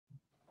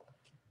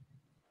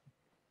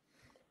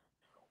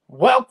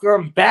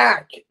Welcome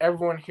back,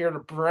 everyone here to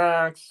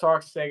Bronx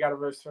Talks. Today, I got a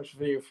very special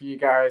video for you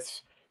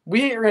guys.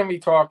 We are going to be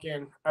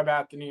talking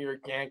about the New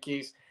York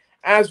Yankees.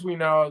 As we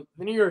know,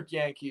 the New York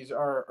Yankees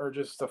are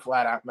just a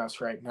flat out mess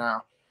right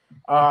now.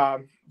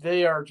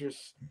 They are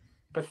just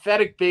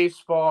pathetic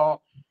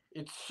baseball.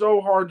 It's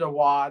so hard to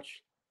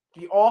watch.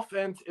 The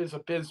offense is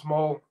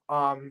abysmal.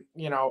 Up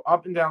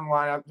and down the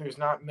lineup, there's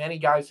not many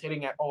guys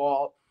hitting at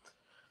all.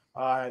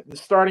 The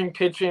starting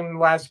pitching the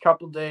last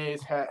couple of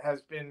days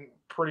has been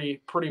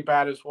pretty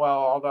bad as well.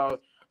 Although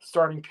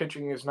starting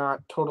pitching is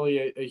not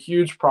totally a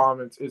huge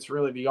problem, it's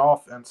really the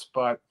offense.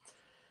 But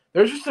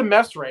there's just a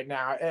mess right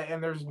now,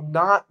 and there's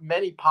not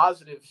many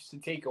positives to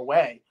take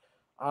away,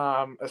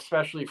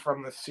 especially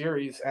from this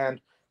series.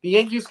 And the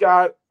Yankees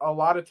got a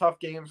lot of tough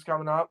games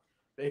coming up.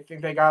 They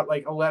think they got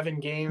like 11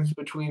 games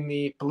between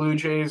the Blue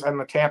Jays and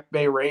the Tampa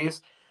Bay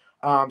Rays,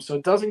 so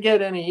it doesn't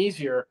get any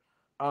easier.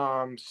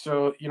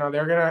 So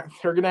they're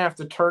gonna have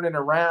to turn it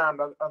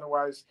around.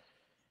 Otherwise,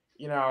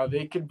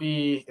 they could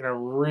be in a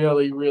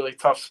really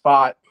tough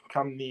spot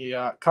come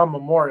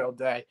Memorial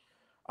Day.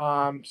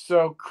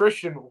 So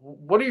Christian,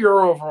 what are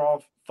your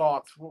overall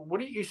thoughts?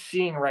 What are you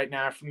seeing right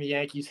now from the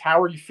Yankees?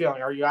 How are you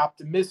feeling? Are you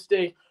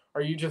optimistic?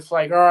 Are you just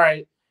like, all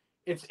right,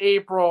 it's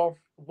April,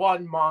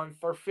 1 month,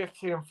 or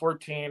 15 and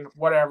 14,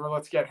 whatever,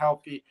 let's get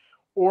healthy?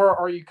 Or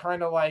are you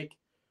kind of like,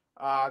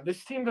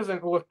 this team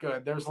doesn't look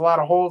good. There's a lot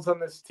of holes on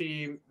this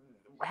team.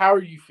 How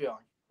are you feeling?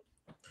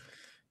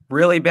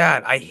 Really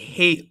bad. I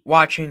hate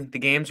watching the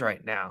games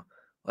right now.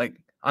 Like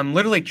I'm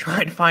literally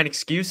trying to find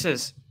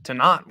excuses to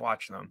not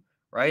watch them,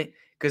 right?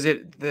 Because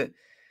the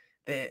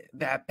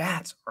at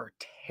bats are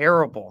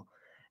terrible,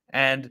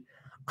 and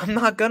I'm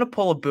not gonna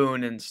pull a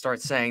Boone and start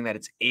saying that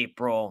it's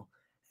April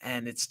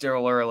and it's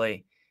still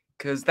early,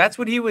 because that's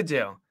what he would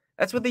do.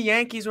 That's what the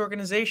Yankees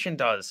organization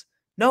does.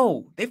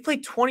 No, they've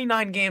played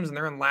 29 games and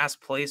they're in last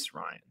place,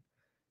 Ryan.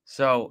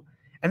 So,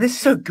 and this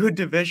is a good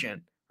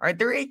division, all right?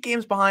 They're 8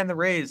 games behind the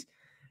Rays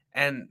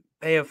and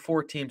they have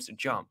 4 teams to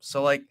jump.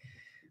 So like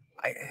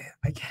I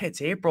I get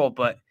it's April,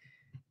 but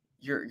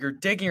you're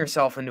digging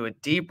yourself into a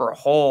deeper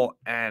hole.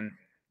 And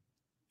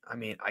I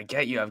mean, I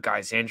get you have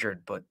guys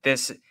injured, but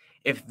this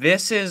if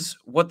this is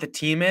what the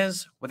team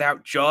is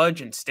without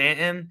Judge and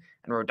Stanton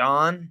and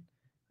Rodon,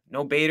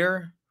 no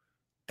Bader,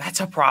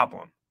 that's a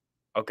problem.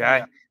 Yeah.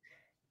 Okay?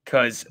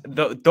 Because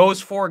those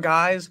 4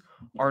 guys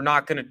are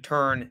not going to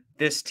turn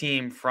this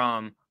team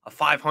from a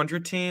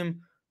 500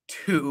 team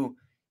to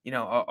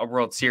a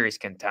World Series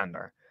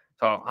contender.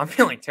 So I'm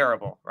feeling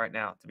terrible right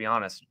now, to be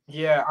honest.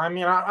 Yeah, I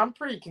mean, I'm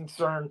pretty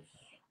concerned,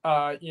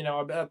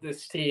 about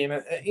this team.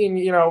 In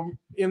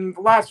the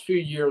last few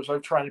years,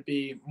 I've tried to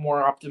be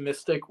more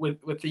optimistic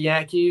with the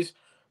Yankees,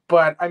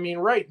 but I mean,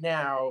 right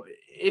now,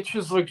 it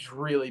just looks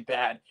really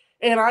bad.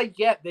 And I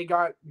get they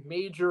got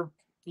major,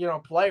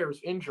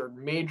 players injured,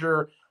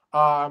 major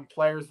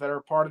players that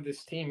are part of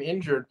this team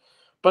injured,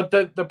 but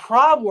the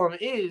problem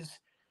is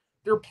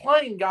they're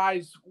playing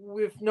guys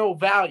with no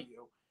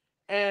value,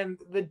 and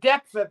the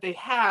depth that they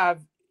have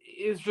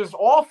is just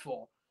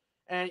awful.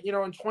 And in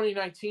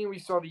 2019, we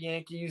saw the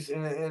Yankees,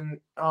 and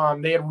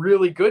they had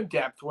really good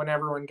depth when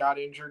everyone got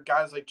injured,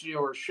 guys like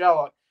Gio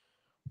Urshela.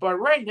 But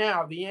right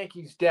now, the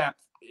Yankees' depth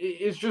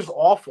is just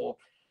awful,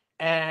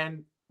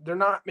 and they're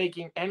not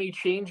making any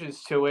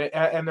changes to it.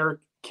 And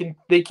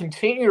they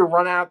continue to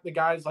run out the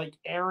guys like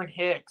Aaron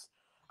Hicks,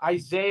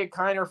 Isaiah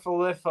Kiner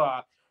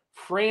Falefa,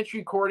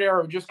 Franchi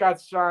Cordero just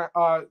got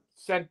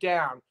sent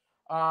down.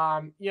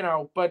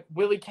 But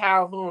Willie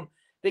Calhoun,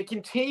 they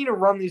continue to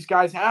run these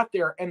guys out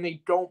there and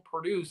they don't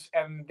produce,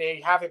 and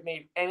they haven't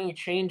made any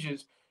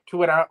changes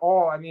to it at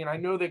all. I mean, I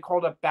know they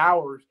called up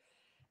Bowers,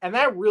 and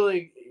that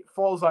really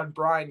falls on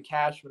Brian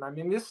Cashman. I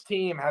mean, this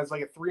team has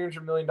like a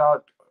 $300 million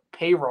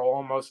payroll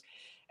almost,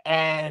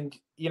 and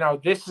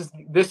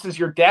this is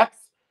your depth.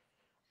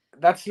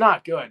 That's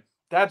not good.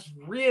 That's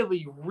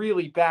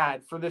really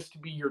bad for this to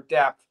be your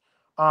depth.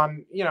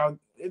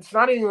 It's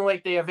not even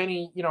like they have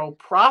any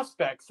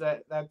prospects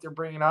that they're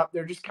bringing up.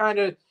 They're just kind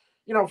of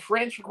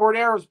Franchi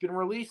Cordero's been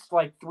released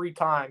like 3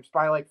 times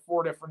by like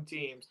 4 different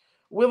teams.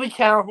 Willie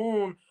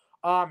Calhoun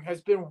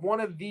has been one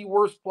of the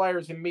worst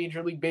players in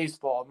Major League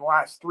Baseball in the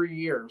last 3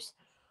 years.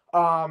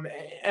 Um,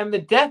 and the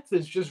depth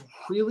is just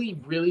really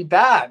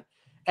bad.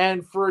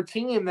 And for a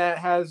team that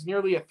has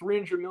nearly a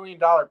 $300 million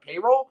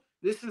payroll,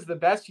 this is the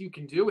best you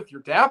can do with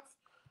your depth.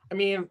 I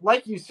mean,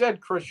 like you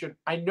said, Christian,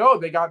 I know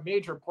they got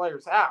major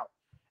players out,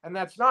 and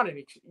that's not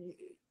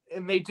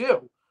and they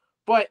do,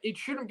 but it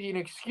shouldn't be an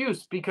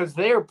excuse because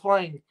they are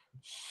playing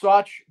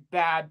such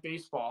bad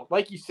baseball.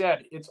 Like you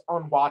said, it's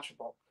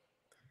unwatchable.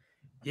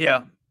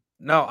 Yeah.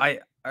 No, I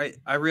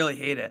really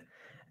hate it.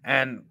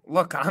 And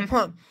look, I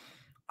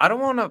don't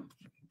want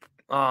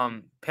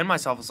to pin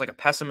myself as like a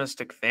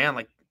pessimistic fan.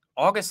 Like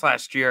August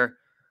last year,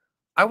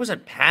 I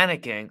wasn't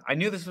panicking. I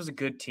knew this was a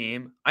good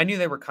team. I knew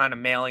they were kind of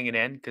mailing it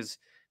in because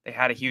they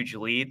had a huge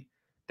lead.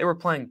 They were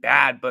playing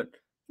bad, but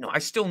I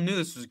still knew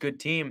this was a good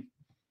team.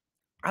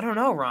 I don't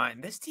know,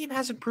 Ryan. This team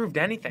hasn't proved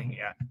anything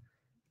yet.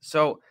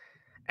 So,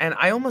 and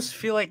I almost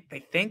feel like they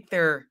think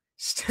they're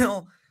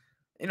still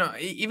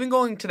even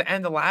going to the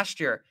end of last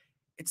year,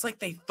 it's like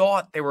they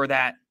thought they were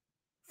that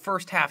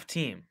first half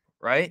team,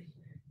 right?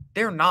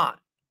 They're not.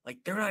 Like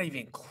they're not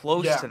even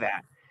close Yeah. to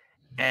that.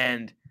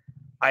 And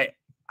I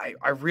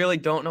I really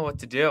don't know what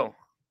to do.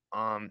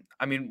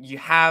 I mean, you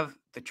have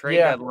the trade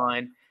Yeah.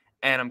 deadline,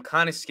 and I'm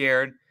kind of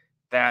scared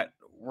that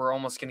we're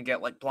almost going to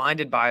get like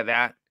blinded by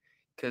that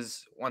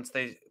because once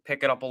they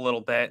pick it up a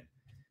little bit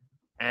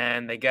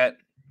and they get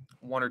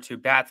one or two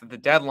bats at the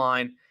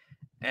deadline,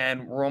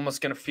 and we're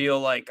almost going to feel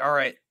like, all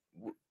right,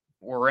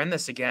 we're in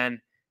this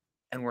again,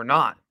 and we're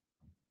not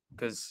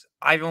because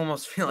I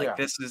almost feel like Yeah.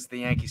 this is the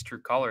Yankees'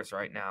 true colors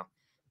right now.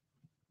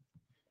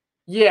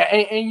 Yeah,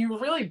 and you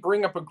really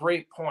bring up a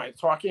great point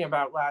talking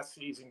about last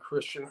season,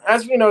 Christian.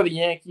 As we know, the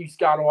Yankees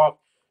got off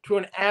to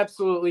an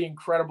absolutely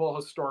incredible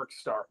historic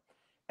start.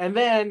 And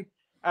then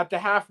at the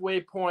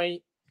halfway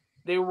point,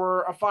 they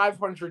were a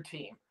 500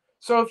 team.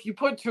 So if you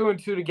put two and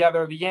two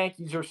together, the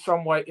Yankees are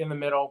somewhat in the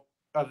middle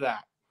of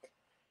that.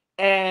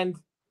 And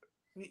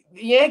the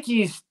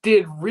Yankees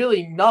did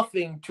really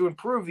nothing to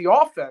improve the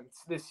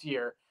offense this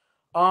year.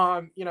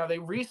 They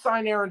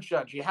re-signed Aaron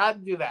Judge. You had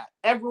to do that.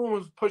 Everyone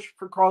was pushing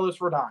for Carlos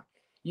Rodon.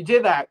 You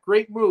did that.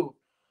 Great move.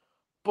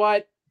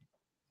 But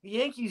the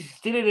Yankees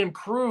didn't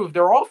improve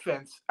their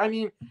offense. I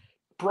mean,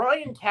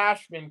 Brian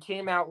Cashman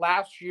came out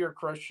last year,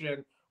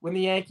 Christian, when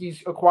the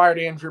Yankees acquired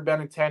Andrew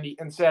Benintendi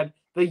and said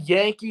the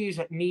Yankees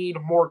need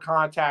more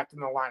contact in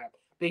the lineup.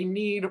 They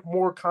need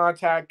more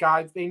contact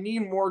guys. They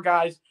need more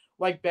guys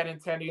like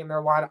Benintendi in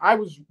their lineup. I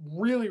was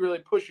really, really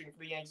pushing for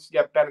the Yankees to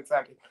get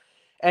Benintendi.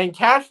 And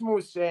Cashman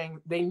was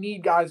saying they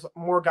need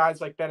more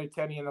guys like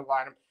Benintendi in the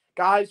lineup,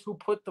 guys who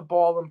put the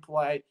ball in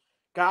play,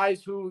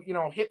 guys who,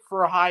 hit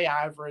for a high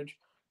average,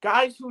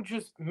 guys who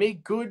just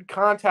make good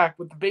contact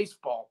with the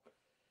baseball.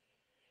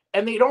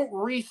 And they don't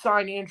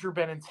re-sign Andrew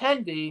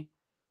Benintendi.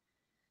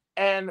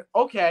 And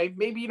okay,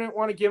 maybe you didn't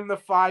want to give him the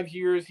 5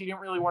 years. He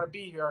didn't really want to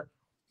be here.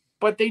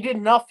 But they did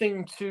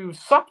nothing to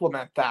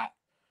supplement that.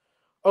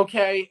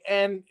 Okay.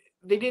 And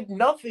they did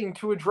nothing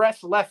to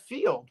address left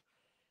field.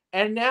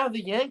 And now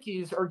the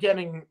Yankees are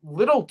getting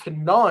little to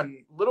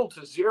none, little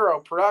to zero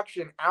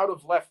production out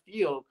of left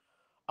field.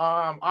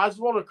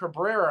 Oswaldo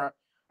Cabrera,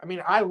 I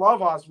mean, I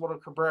love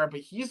Oswaldo Cabrera, but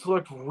he's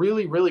looked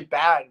really, really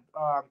bad.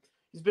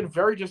 He's been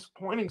very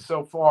disappointing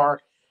so far.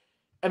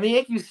 And the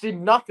Yankees did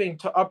nothing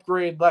to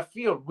upgrade left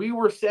field. We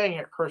were saying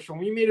it, Christian.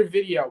 We made a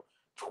video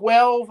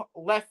 12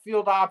 left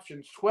field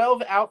options,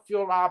 12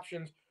 outfield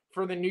options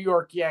for the New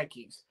York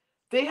Yankees.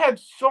 They had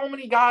so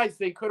many guys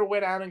they could have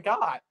went out and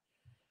got.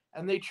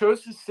 And they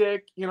chose to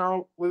stick,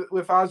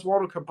 with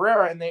Oswaldo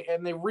Cabrera, and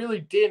they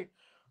really didn't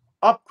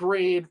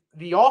upgrade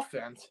the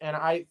offense. And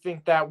I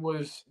think that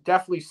was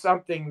definitely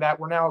something that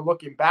we're now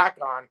looking back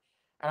on.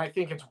 And I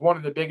think it's one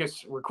of the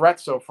biggest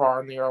regrets so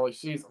far in the early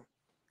season.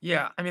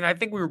 Yeah, I mean, I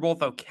think we were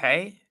both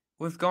okay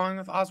with going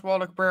with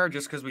Oswaldo Cabrera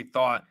just because we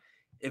thought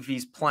if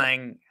he's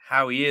playing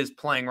how he is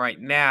playing right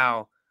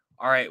now,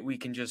 all right, we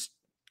can just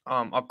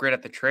upgrade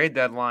at the trade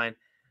deadline.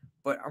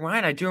 But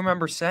Ryan, I do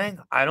remember saying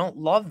I don't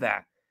love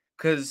that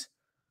because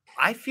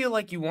I feel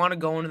like you want to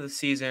go into the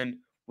season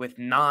with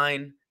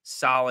 9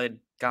 solid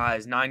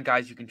guys, 9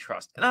 guys you can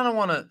trust. And I don't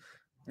want to,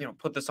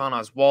 put this on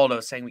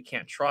Oswaldo saying we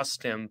can't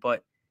trust him,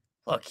 but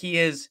look, he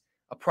is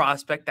a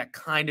prospect that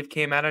kind of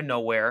came out of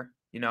nowhere,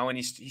 and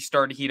he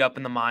started to heat up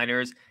in the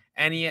minors,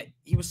 and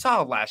he was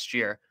solid last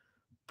year.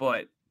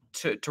 But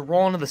to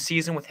roll into the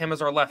season with him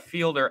as our left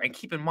fielder, and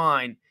keep in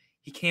mind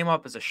he came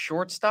up as a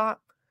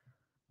shortstop,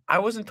 I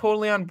wasn't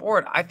totally on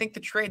board. I think the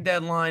trade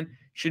deadline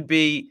should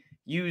be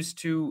used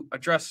to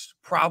address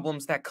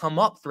problems that come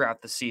up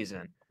throughout the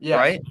season, Yes.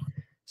 right?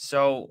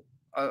 So,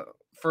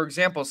 for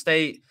example,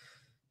 say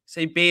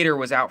Bader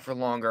was out for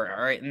longer,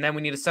 all right, and then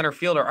we need a center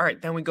fielder, all right,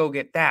 then we go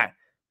get that.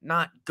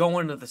 Not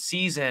going into the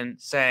season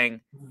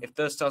saying if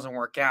this doesn't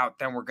work out,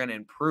 then we're going to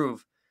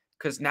improve.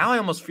 Because now I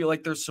almost feel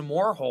like there's some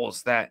more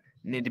holes that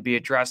need to be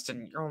addressed,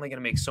 and you're only going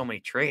to make so many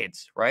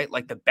trades, right?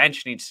 Like the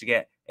bench needs to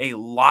get a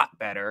lot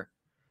better.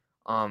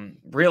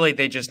 Really,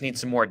 they just need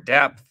some more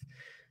depth.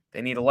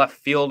 They need a left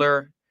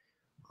fielder.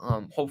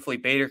 Hopefully,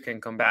 Bader can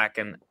come back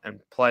and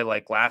play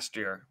like last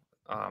year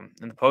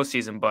in the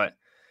postseason. But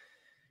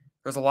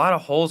there's a lot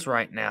of holes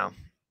right now.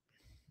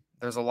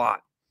 There's a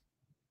lot.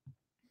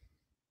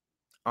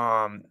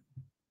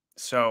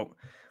 So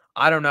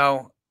I don't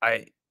know.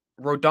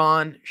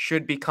 Rodon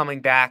should be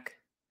coming back,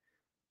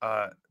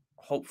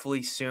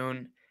 hopefully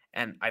soon,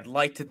 and I'd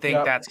like to think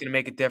Yep. that's going to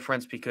make a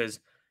difference because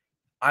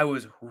I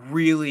was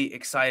really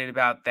excited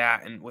about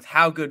that. And with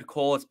how good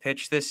Cole has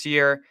pitched this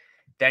year,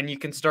 then you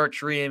can start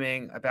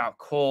dreaming about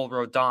Cole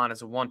Rodon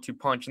as a 1-2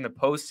 punch in the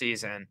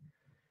postseason.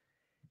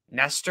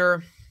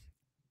 Nestor,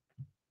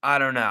 I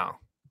don't know.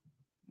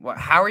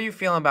 How are you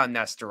feeling about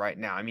Nestor right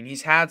now? I mean,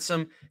 he's had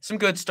some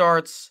good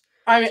starts.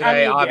 I Today mean,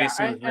 yeah.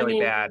 obviously was I really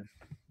mean, bad.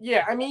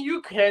 yeah. I mean,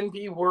 you can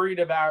be worried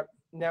about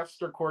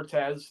Nestor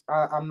Cortez.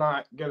 I'm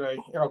not gonna,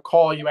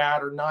 call you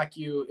out or knock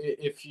you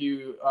if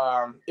you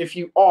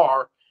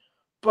are.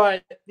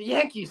 But the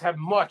Yankees have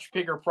much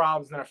bigger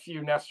problems than a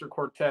few Nestor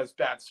Cortez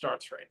bad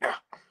starts right now.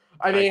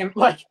 I I mean,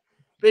 like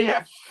they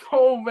have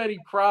so many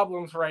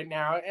problems right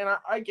now, and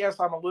I guess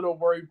I'm a little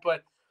worried,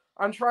 but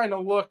I'm trying to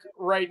look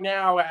right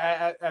now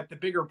at the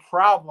bigger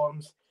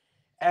problems.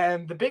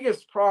 And the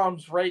biggest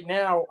problems right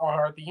now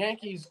are the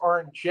Yankees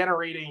aren't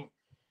generating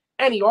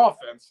any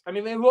offense. I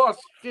mean, they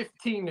lost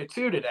 15-2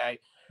 today.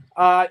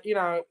 You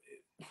know,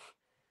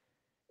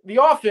 the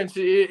offense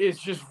is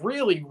just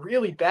really,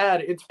 really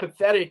bad. It's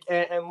pathetic.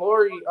 And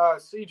Lori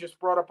C just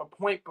brought up a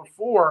point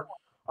before.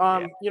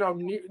 Yeah.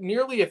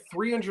 Nearly a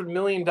 $300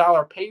 million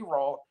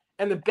payroll,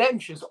 and the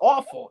bench is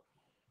awful.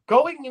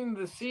 Going into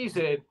the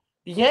season,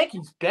 the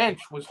Yankees bench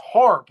was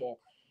horrible.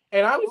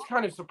 And I was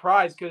kind of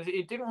surprised because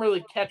it didn't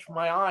really catch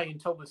my eye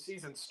until the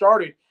season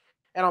started.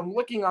 And I'm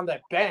looking on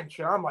that bench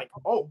and I'm like,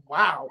 oh,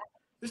 wow,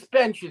 this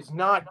bench is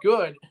not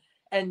good.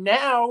 And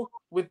now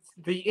with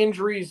the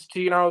injuries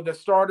to, the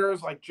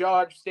starters like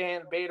Judge,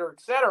 Stan, Bader,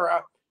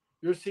 etc.,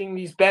 you're seeing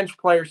these bench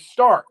players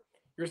start.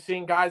 You're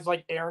seeing guys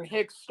like Aaron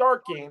Hicks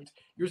start games.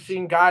 You're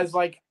seeing guys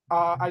like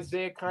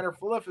Isaiah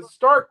Kiner-Falefa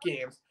start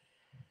games.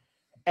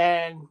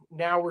 And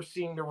now we're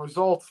seeing the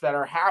results that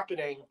are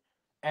happening,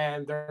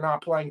 and they're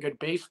not playing good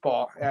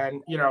baseball.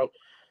 And,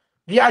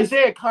 the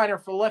Isaiah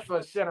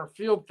Kiner-Falefa center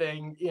field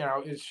thing,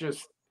 is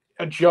just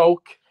a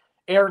joke.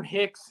 Aaron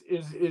Hicks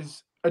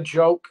is a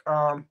joke.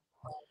 I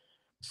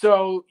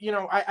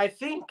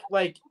think,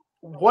 like,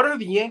 what are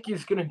the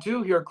Yankees going to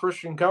do here,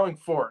 Christian, going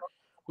forward?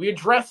 We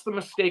addressed the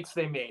mistakes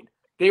they made.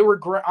 They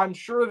regret. I'm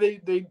sure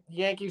the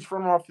Yankees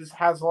front office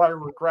has a lot of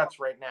regrets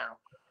right now.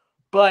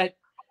 But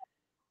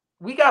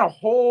we got a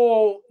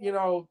whole,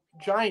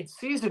 giant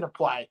season to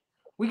play.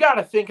 We got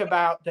to think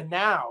about the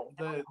now,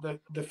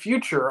 the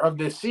future of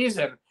this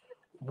season.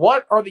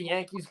 What are the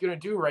Yankees going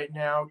to do right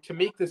now to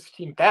make this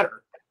team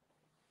better?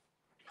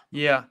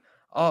 Yeah.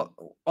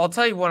 I'll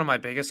tell you one of my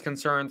biggest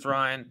concerns,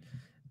 Ryan,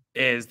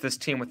 is this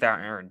team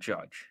without Aaron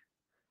Judge.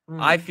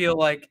 I feel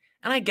like,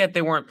 and I get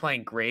they weren't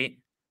playing great,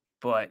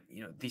 but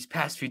these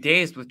past few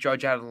days with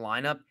Judge out of the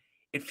lineup,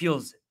 it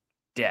feels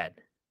dead.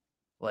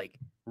 Like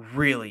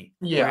really,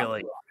 Yeah.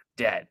 really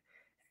dead.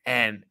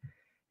 And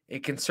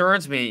it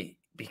concerns me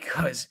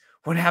because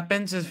what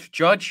happens if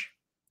Judge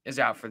is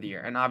out for the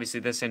year? And obviously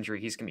this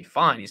injury, he's going to be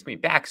fine. He's going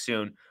to be back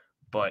soon.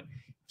 But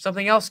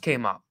something else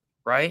came up,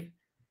 right?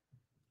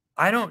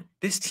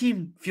 This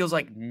team feels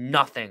like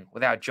nothing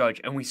without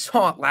Judge. And we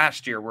saw it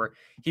last year where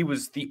he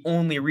was the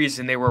only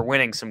reason they were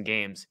winning some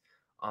games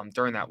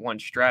during that one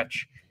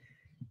stretch.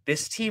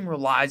 This team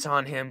relies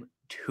on him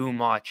too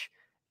much.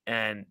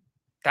 And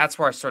that's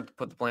where I started to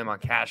put the blame on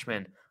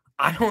Cashman.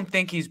 I don't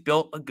think he's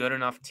built a good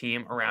enough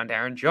team around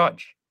Aaron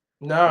Judge.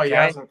 No, he Okay?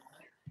 hasn't.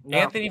 No.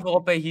 Anthony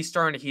Volpe, he's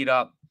starting to heat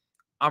up.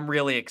 I'm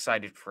really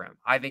excited for him.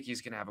 I think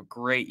he's going to have a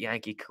great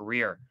Yankee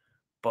career.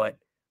 But,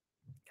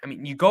 I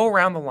mean, you go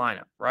around the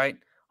lineup, right?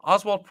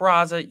 Oswald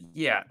Peraza,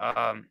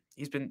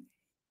 he's been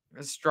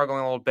struggling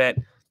a little bit.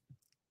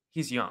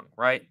 He's young,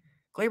 right?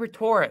 Gleyber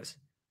Torres,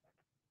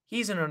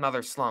 he's in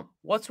another slump.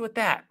 What's with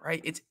that, right?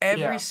 It's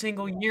every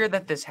single year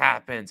that this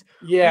happens.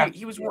 Yeah.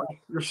 He was You're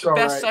the so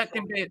best right.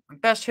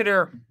 best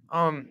hitter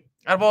out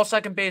of all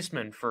second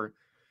basemen for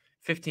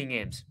 15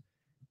 games.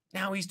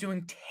 Now he's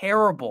doing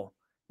terrible.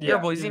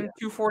 Terrible. He's in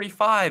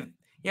 245.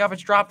 He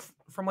average dropped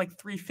from like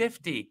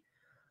 350.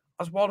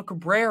 Oswaldo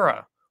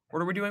Cabrera.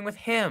 What are we doing with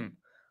him?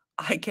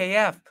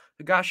 IKF,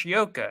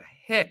 Higashioka,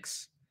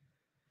 Hicks,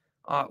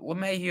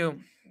 LeMahieu,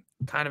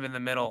 kind of in the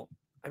middle.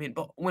 I mean,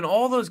 but when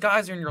all those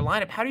guys are in your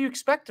lineup, how do you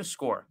expect to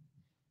score?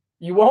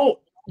 You won't.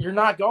 You're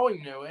not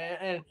going to.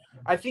 And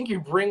I think you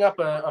bring up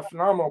a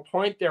phenomenal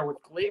point there with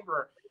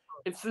Gleyber.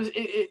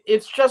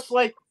 It's just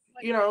like,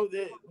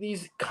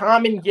 these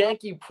common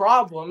Yankee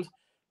problems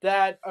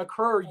that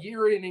occur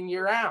year in and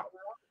year out.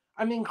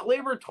 I mean,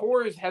 Gleyber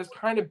Torres has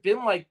kind of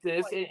been like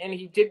this, and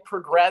he did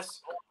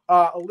progress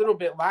a little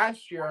bit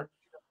last year,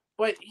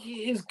 but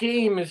his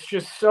game is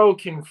just so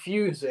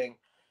confusing.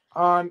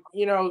 When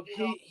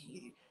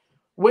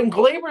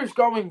Gleyber's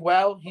going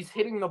well, he's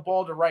hitting the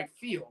ball to right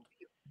field.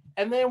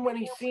 And then when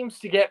he seems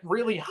to get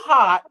really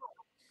hot,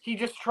 he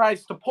just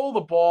tries to pull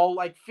the ball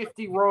like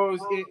 50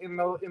 rows in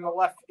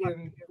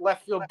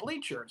left field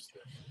bleachers.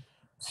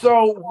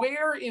 So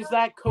where is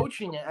that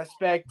coaching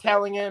aspect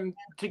telling him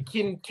to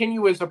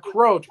continue his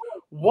approach?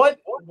 Why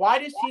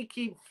does he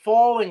keep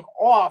falling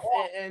off?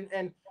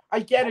 And I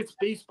get it's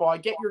baseball. I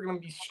get you're going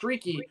to be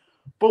streaky,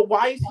 but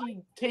why is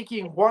he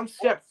taking one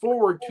step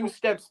forward, two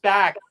steps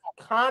back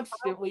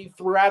constantly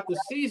throughout the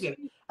season?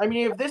 I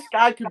mean, if this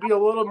guy could be a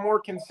little more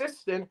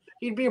consistent,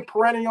 he'd be a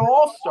perennial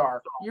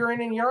all-star year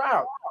in and year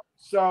out.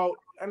 So,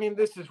 I mean,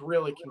 this is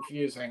really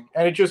confusing.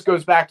 And it just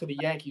goes back to the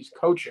Yankees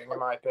coaching, in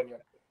my opinion.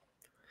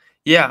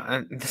 Yeah,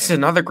 and this is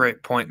another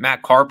great point.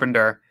 Matt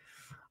Carpenter,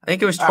 I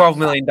think it was $12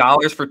 million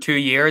for 2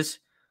 years.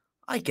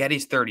 I get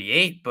he's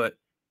 38, but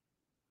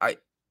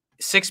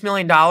 $6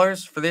 million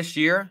for this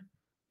year.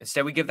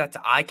 Instead, we give that to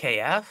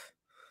IKF.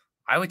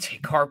 I would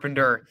take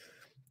Carpenter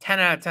 10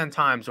 out of 10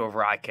 times over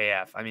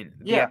IKF. I mean,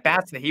 the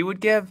at-bats that he would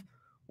give,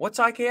 what's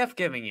IKF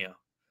giving you?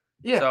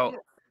 Yeah. So,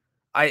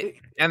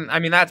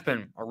 that's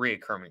been a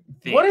reoccurring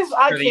theme. What is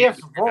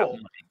IKF's role?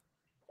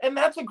 And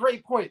that's a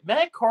great point.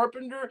 Matt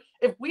Carpenter,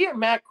 if we had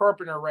Matt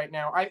Carpenter right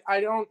now,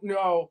 I don't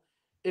know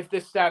if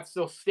this stat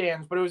still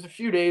stands, but it was a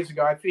few days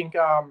ago. I think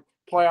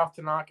Playoff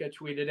Tanaka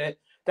tweeted it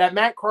that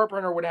Matt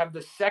Carpenter would have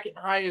the second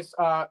highest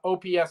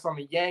OPS on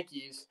the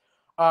Yankees,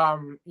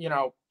 in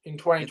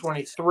It's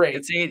 2023.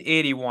 it's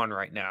 881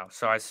 right now,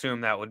 so I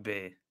assume that would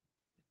be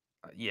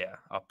yeah,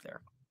 up there.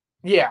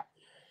 Yeah.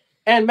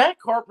 And Matt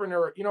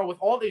Carpenter, with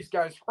all these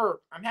guys hurt,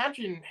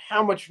 imagine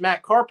how much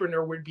Matt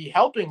Carpenter would be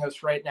helping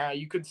us right now.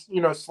 You could,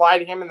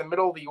 slide him in the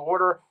middle of the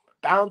order,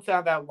 bounce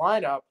out that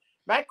lineup.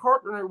 Matt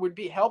Carpenter would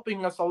be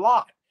helping us a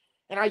lot.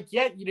 And I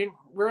get you didn't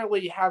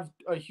really have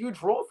a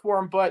huge role for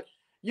him, but,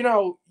 you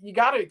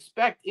got to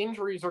expect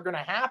injuries are going to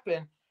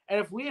happen. And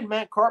if we had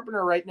Matt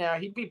Carpenter right now,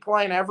 he'd be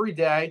playing every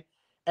day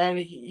and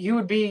he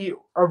would be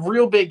a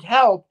real big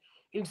help.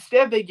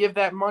 Instead, they give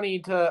that money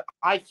to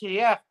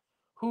IKF,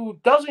 who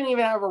doesn't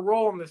even have a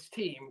role in this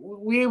team.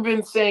 We've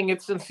been saying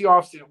it since the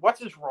offseason.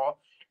 What's his role?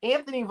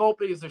 Anthony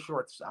Volpe is the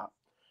shortstop.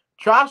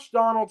 Josh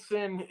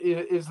Donaldson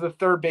is the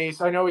third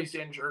base. I know he's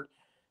injured,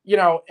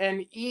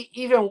 and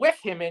even with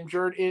him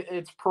injured,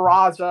 it's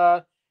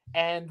Peraza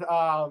and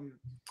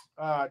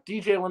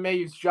DJ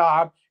LeMay's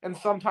job, and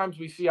sometimes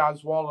we see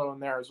Oswaldo in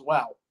there as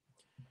well.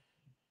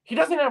 He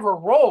doesn't have a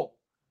role.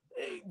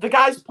 The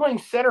guy's playing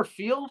center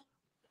field.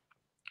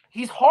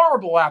 He's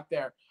horrible out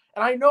there.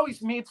 And I know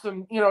he's made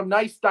some,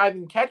 nice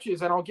diving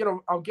catches, and I'll give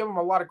him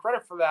a lot of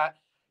credit for that.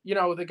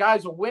 The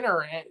guy's a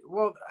winner, and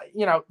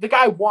the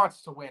guy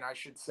wants to win, I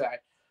should say.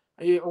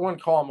 I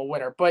wouldn't call him a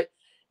winner, but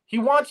he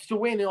wants to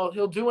win.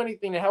 He'll do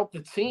anything to help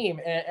the team,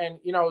 and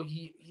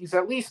he's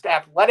at least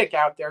athletic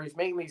out there. He's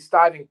making these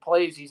diving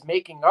plays. He's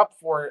making up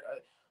for it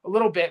a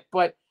little bit,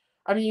 but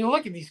I mean, you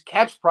look at these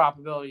catch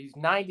probabilities: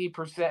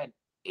 90%,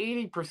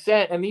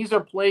 80%, and these are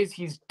plays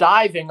he's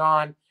diving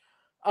on.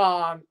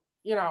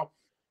 You know,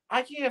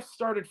 IKF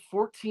started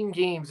 14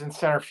 games in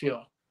center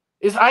field.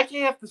 Is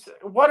IKF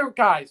what are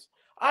guys?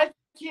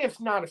 IKF's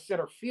not a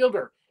center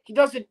fielder. He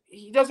doesn't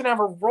have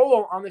a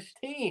role on this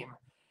team.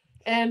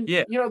 And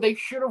Yeah. they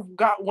should have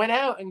went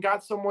out and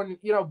got someone,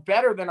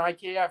 better than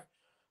IKF.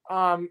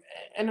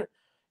 And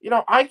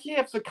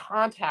IKF's a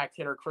contact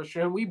hitter,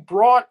 Christian. And we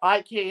brought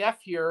IKF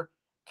here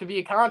to be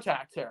a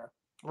contact hitter,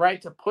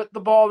 right? To put the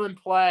ball in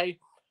play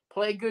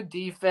good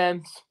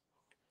defense.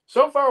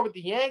 So far with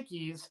the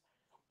Yankees,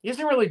 he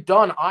hasn't really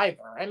done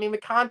either. I mean, the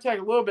contact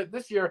a little bit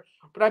this year,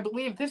 but I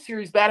believe this year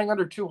he's batting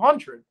under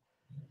 200.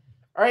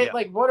 All right, Yeah.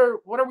 like what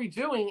are we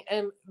doing?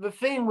 And the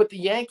thing with the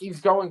Yankees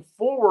going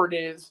forward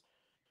is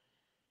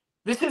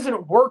this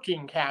isn't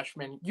working,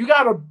 Cashman. You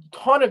got a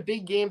ton of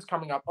big games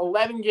coming up.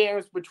 11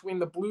 games between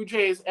the Blue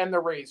Jays and the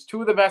Rays,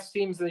 two of the best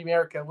teams in the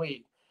American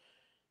League.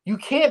 You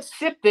can't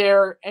sit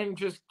there and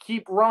just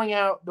keep running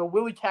out the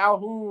Willie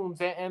Calhouns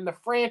and the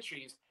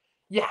franchise.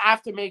 You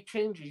have to make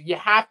changes. You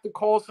have to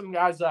call some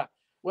guys up,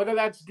 whether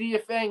that's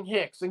DFAing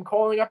Hicks and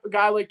calling up a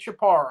guy like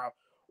Chaparro,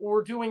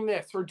 or doing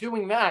this or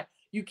doing that.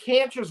 You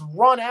can't just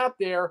run out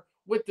there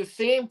with the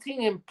same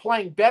team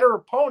playing better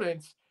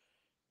opponents.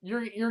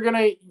 You're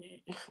gonna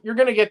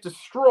get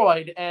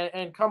destroyed,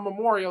 and come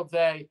Memorial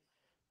Day,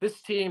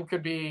 this team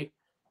could be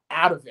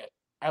out of it,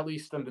 at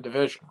least in the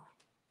division.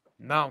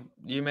 No,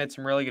 you made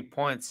some really good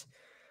points.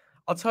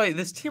 I'll tell you,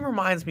 this team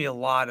reminds me a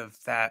lot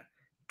of that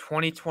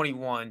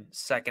 2021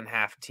 second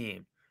half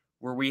team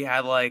where we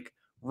had like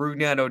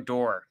Rougned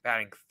Odor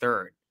batting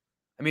third.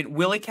 I mean,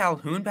 Willie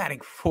Calhoun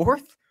batting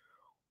fourth?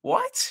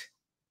 What?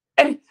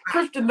 And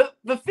Christian,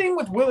 the thing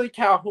with Willie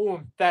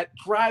Calhoun that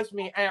drives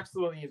me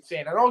absolutely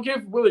insane, and I'll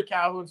give Willie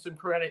Calhoun some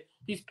credit.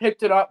 He's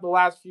picked it up the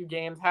last few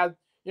games, has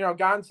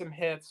gotten some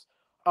hits.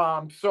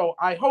 So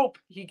I hope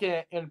he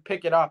can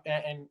pick it up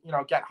and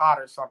get hot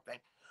or something.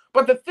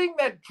 But the thing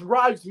that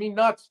drives me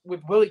nuts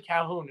with Willie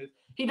Calhoun is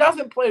he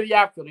doesn't play the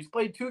outfield. He's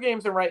played 2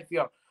 games in right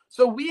field.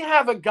 So we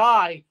have a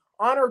guy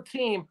on our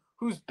team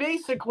who's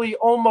basically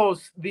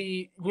almost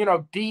the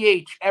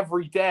DH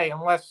every day,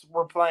 unless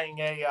we're playing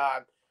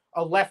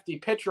a lefty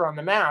pitcher on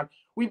the mound.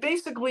 We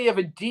basically have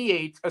a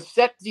DH, a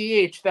set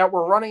DH that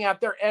we're running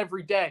out there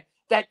every day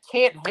that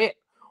can't hit.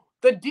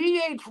 The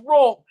DH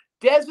role,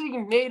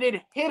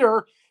 designated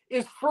hitter,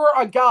 is for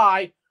a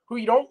guy who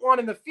you don't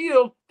want in the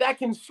field that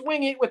can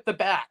swing it with the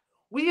bat.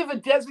 We have a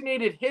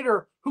designated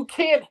hitter who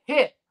can't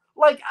hit.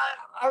 Like,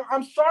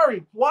 I'm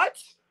sorry, what?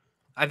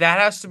 That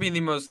has to be the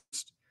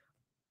most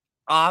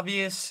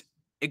obvious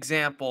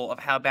example of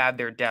how bad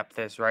their depth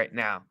is right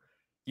now.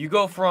 You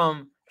go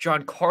from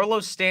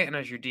Giancarlo Stanton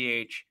as your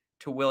DH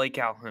to Willie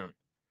Calhoun.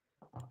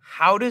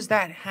 How does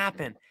that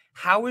happen?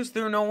 How is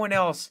there no one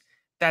else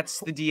that's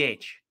the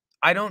DH?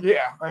 I don't.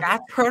 Yeah.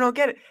 That's where I don't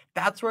get it.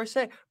 That's where I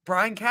say,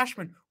 Brian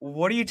Cashman,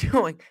 what are you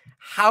doing?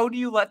 How do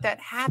you let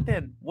that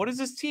happen? What is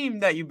this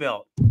team that you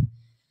built?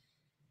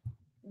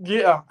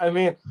 Yeah, I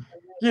mean,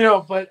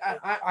 but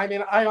I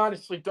mean, I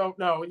honestly don't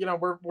know.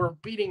 We're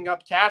beating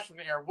up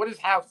Cashman here. What is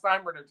Hal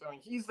Steinbrenner doing?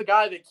 He's the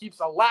guy that keeps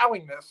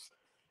allowing this.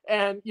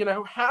 And,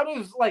 how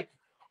does,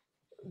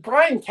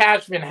 Brian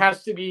Cashman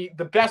has to be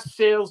the best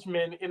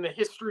salesman in the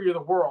history of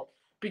the world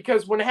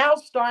because when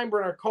Hal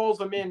Steinbrenner calls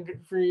them in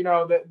for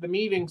the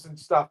meetings and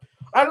stuff,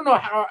 I don't know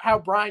how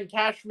Brian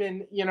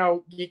Cashman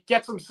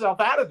gets himself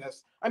out of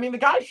this. I mean, the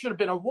guy should have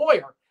been a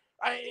lawyer.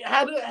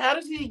 How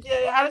does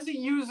he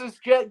use his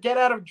get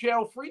out of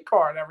jail free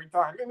card every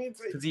time? I mean,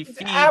 because he it's feeds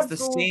the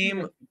absolutely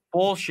same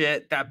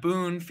bullshit that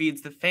Boone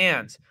feeds the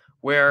fans,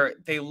 where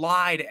they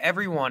lie to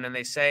everyone and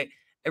they say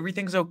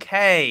everything's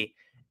okay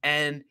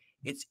and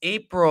it's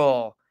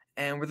April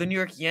and we're the New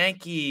York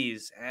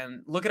Yankees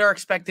and look at our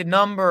expected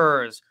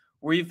numbers.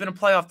 We've been a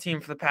playoff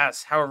team for the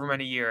past however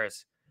many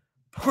years,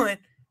 but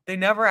they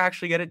never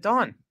actually get it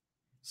done. yeah.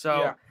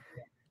 So,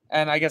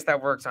 and I guess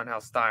that works on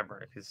Hal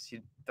Steinbrenner because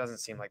he doesn't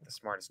seem like the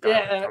smartest guy when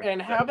it Yeah, comes and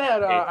to how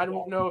about I don't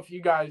baseball. know if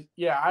you guys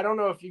I don't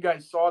know if you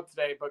guys saw it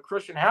today, but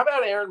Christian, how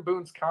about Aaron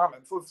Boone's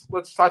comments?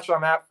 Let's touch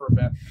on that for a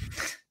bit.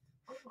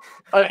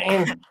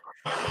 And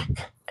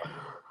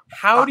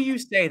How do you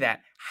say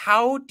that?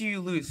 How do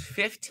you lose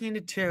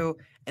 15-2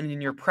 and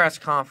in your press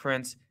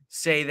conference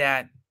say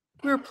that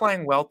we were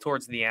playing well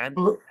towards the end?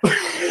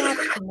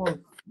 That's the most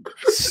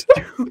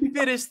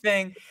stupidest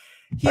thing.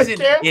 I He's an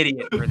can't.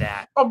 idiot for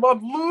that. I'm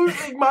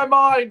losing my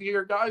mind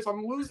here, guys.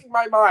 I'm losing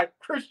my mind.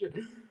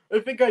 Christian, I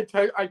think I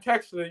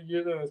texted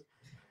you this.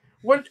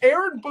 What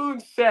Aaron Boone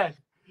said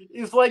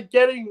is like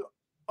getting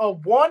a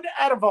 1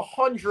 out of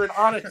 100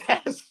 on a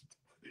test.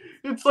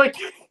 It's like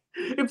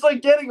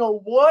getting a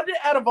 1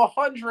 out of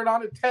 100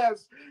 on a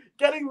test,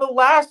 getting the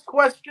last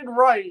question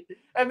right,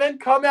 and then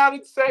come out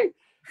and say,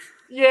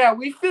 "Yeah,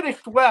 we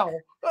finished well."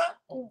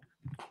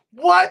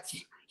 What?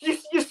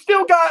 You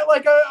still got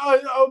like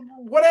a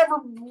whatever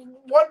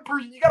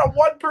 1%. You got a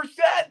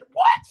 1%.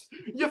 What?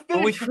 You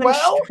But we finished finished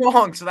well?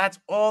 strong, so that's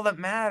all that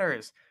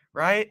matters,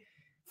 right?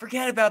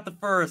 Forget about the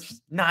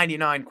first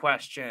 99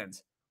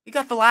 questions. You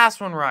got the last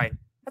one right.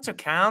 That's what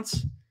counts.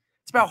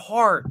 It's about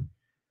heart.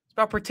 It's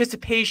about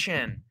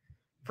participation.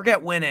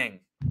 Forget winning,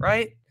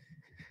 right?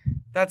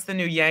 That's the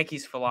new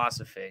Yankees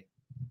philosophy.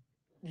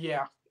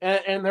 Yeah,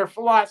 and their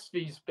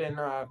philosophy's been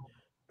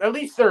at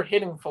least their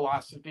hitting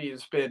philosophy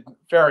has been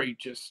very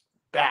just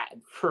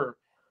bad for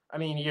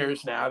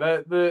years now.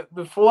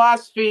 The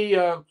philosophy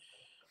of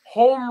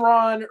home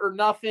run or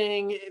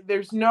nothing.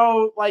 There's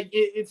no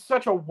it's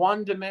such a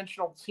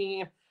one-dimensional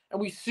team, and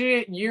we see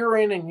it year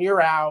in and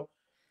year out.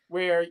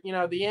 Where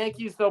the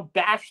Yankees, they'll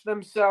bash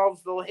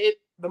themselves, they'll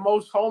hit the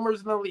most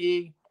homers in the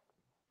league.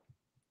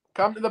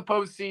 Come to the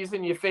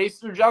postseason, you face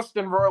the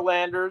Justin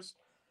Verlanders,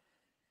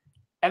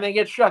 and they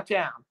get shut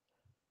down.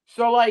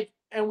 So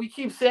and we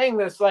keep saying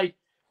this,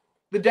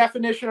 the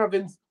definition of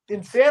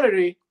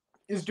insanity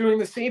is doing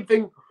the same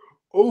thing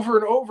over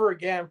and over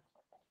again.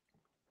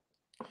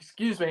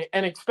 Excuse me,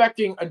 and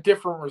expecting a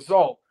different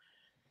result.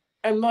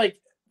 And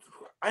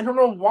I don't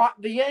know what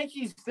the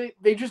Yankees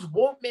they just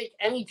won't make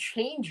any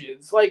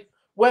changes.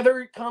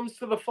 Whether it comes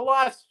to the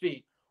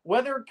philosophy,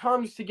 whether it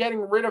comes to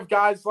getting rid of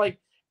guys like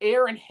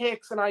Aaron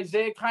Hicks and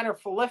Isaiah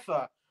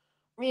Kiner-Falefa.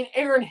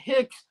 Aaron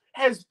Hicks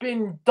has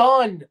been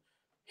done.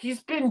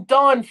 He's been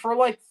done for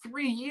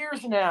 3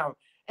 years now,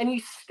 and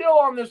he's still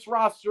on this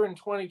roster in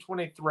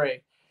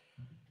 2023.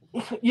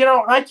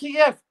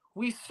 IKF.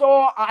 We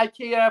saw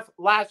IKF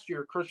last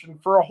year, Christian,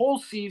 for a whole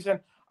season.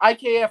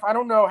 IKF, I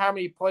don't know how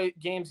many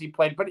games he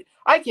played, but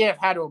IKF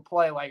had to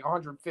play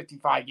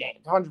 155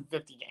 games,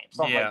 150 games,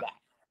 something like that.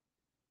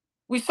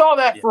 We saw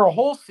that for a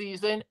whole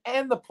season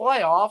and the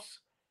playoffs,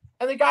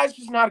 and the guy's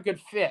just not a good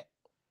fit.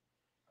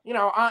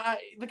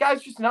 The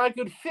guy's just not a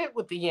good fit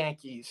with the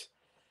Yankees,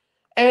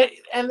 and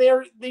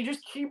they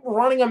just keep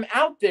running him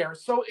out there.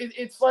 So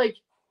it's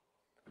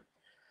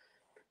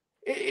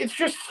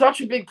just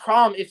such a big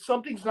problem. If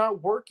something's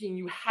not working,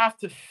 you have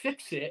to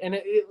fix it. And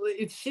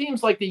it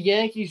seems like the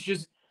Yankees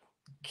just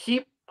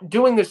keep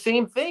doing the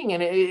same thing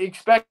and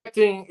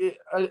expecting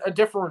a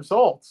different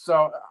result.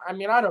 So, I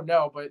don't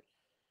know, but,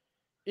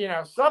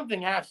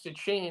 something has to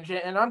change.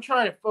 And I'm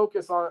trying to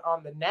focus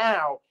on the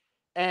now.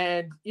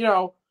 And,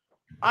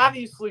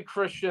 obviously,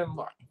 Christian,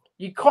 look,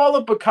 you call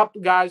up a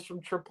couple guys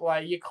from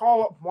AAA, you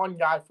call up one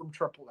guy from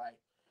AAA.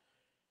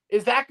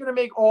 Is that going to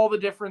make all the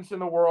difference in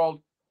the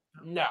world?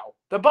 No.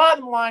 The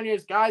bottom line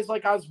is guys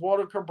like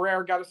Oswaldo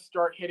Cabrera got to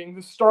start hitting.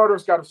 The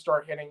starters got to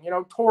start hitting.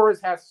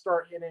 Torres has to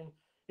start hitting.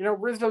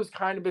 Rizzo's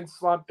kind of been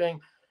slumping.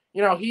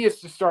 He has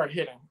to start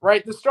hitting,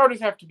 right? The starters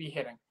have to be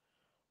hitting.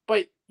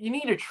 But you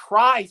need to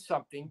try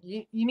something.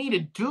 You need to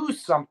do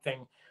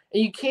something.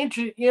 And you can't,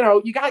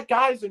 you got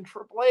guys in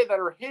AAA that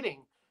are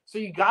hitting. So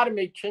you got to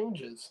make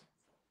changes.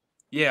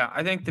 Yeah,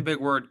 I think the big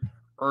word,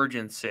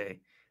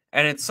 urgency.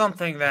 And it's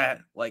something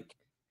that,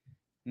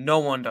 no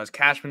one does.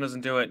 Cashman doesn't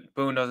do it.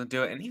 Boone doesn't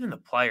do it. And even the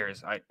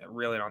players, I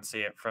really don't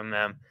see it from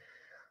them.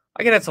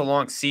 I get it's a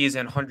long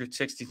season,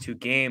 162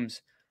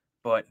 games,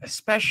 but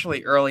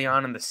especially early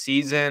on in the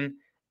season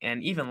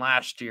and even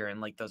last year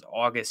in those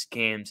August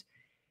games,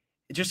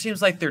 it just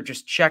seems like they're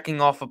just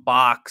checking off a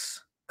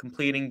box,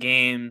 completing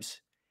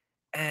games,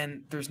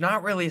 and there's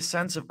not really a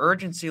sense of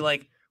urgency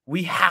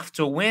we have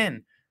to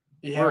win.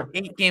 Yeah. We're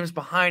 8 games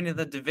behind in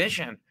the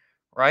division,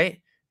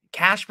 right?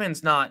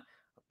 Cashman's not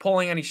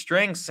pulling any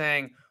strings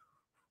saying,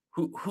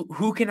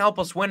 who can help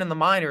us win in the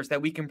minors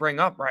that we can bring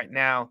up right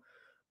now.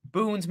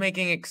 Boone's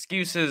making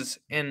excuses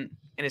in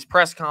his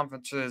press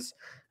conferences,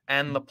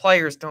 and the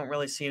players don't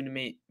really seem to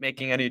be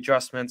making any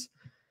adjustments.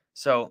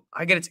 So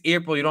I get it's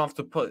April. You don't have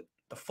to put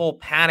the full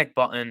panic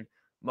button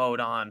mode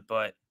on,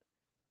 but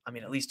I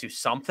mean, at least do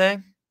something.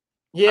 I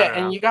Yeah, don't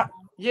and know.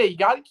 you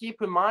got to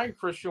keep in mind,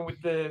 Christian,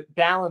 with the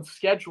balanced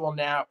schedule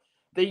now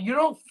that you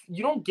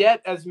don't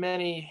get as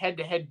many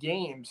head-to-head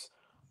games.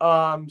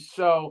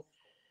 So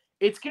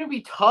it's going to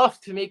be tough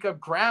to make up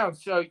ground.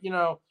 So,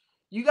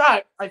 you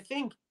got, I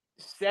think,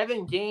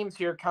 7 games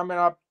here coming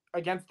up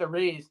against the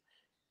Rays.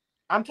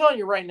 I'm telling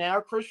you right now,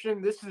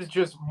 Christian, this is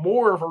just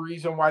more of a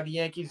reason why the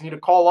Yankees need to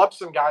call up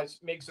some guys,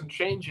 make some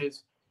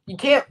changes. You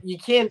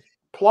can't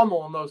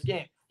pummel in those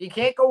games. You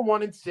can't go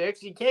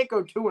 1-6. You can't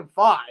go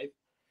 2-5.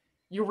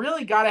 You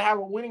really got to have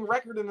a winning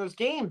record in those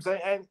games,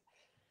 and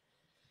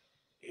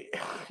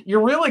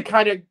you're really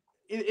kind of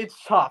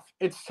it's tough.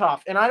 It's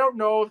tough. And I don't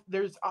know,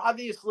 there's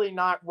obviously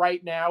not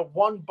right now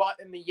one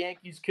button the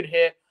Yankees could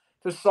hit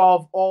to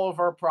solve all of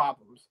our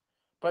problems.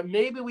 But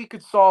maybe we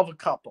could solve a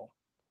couple,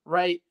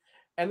 right?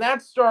 And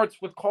that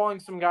starts with calling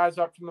some guys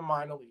up from the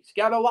minor leagues.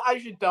 Got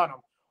Elijah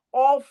Dunham,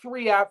 all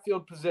 3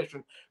 outfield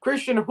positions.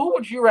 Christian, who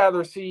would you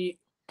rather see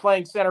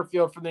playing center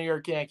field for the New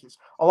York Yankees?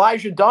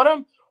 Elijah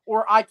Dunham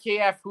or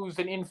IKF, who's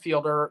an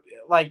infielder?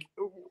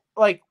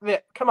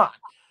 Come on.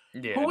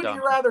 Yeah, Who would done.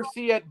 you rather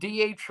see at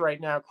DH right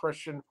now,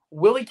 Christian?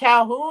 Willie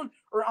Calhoun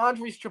or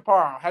Andres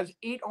Chaparro? Has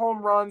 8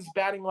 home runs,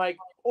 batting like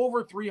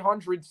over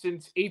 300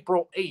 since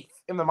April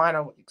 8th in the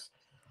minor leagues.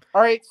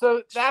 All right,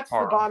 so that's the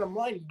Horrible. bottom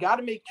line. You got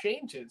to make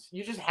changes.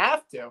 You just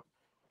have to.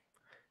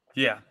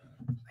 Yeah,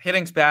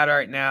 hitting's bad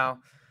right now.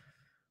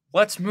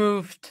 Let's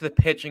move to the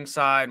pitching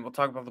side. We'll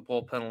talk about the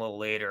bullpen a little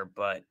later,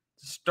 but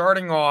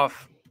starting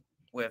off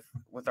with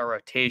our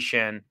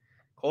rotation,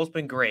 Cole's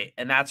been great,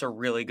 and that's a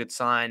really good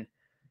sign.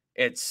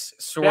 It's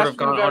sort of Best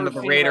gone we've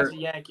ever seen him as a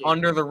Yankee.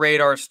 under the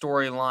radar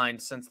storyline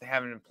since they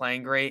haven't been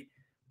playing great.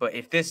 But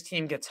if this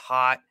team gets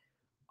hot,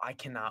 I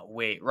cannot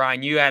wait.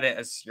 Ryan, you had it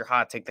as your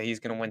hot take that he's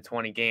going to win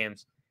 20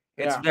 games.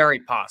 It's Yeah.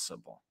 very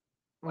possible.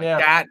 Like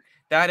Yeah.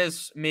 that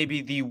is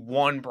maybe the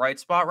one bright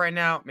spot right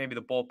now. Maybe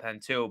the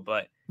bullpen too,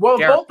 but Well,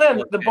 Garrett Cole the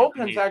has been bullpen's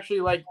amazing.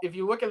 actually like, if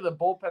you look at the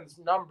bullpen's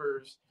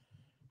numbers,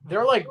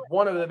 they're like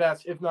one of the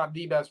best, if not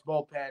the best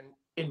bullpen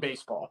in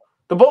baseball.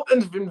 The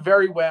bullpen's been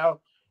very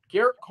well.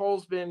 Garrett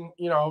Cole's been,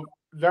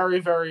 very,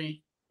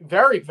 very,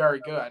 very, very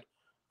good.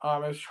 I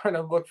was trying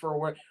to look for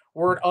a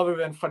word other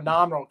than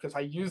phenomenal because I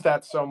use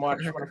that so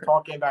much when I'm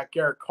talking about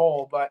Garrett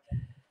Cole. But,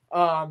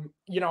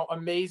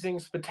 amazing,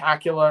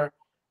 spectacular.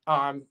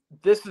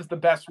 This is the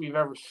best we've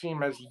ever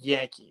seen as a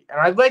Yankee.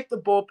 And I like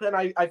the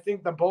bullpen. I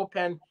think the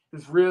bullpen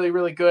is really,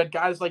 really good.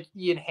 Guys like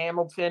Ian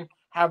Hamilton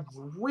have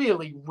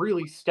really,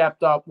 really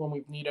stepped up when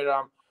we've needed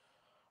them.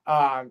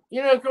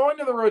 Going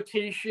to the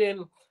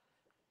rotation,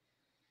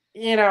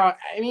 you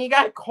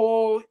got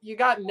Cole, you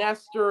got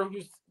Nestor,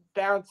 who's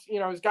bounced,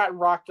 has gotten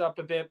rocked up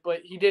a bit, but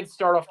he did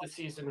start off the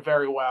season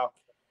very well.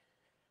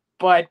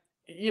 But,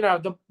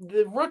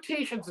 the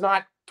rotation's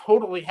not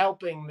totally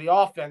helping the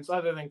offense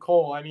other than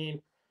Cole. I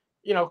mean,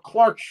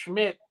 Clark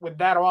Schmidt with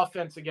that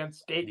offense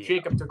against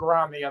Jacob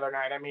deGrom the other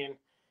night. I mean,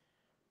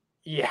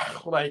 yeah,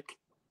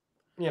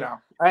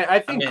 I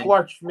think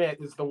Clark Schmidt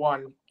is the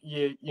one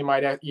you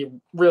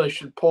really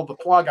should pull the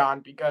plug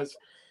on because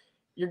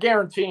you're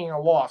guaranteeing a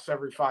loss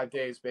every 5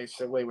 days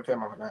basically with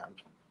him on the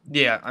mound.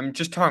 Yeah, I'm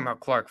just talking about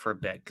Clark for a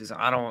bit because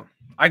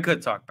I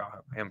could talk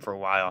about him for a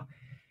while.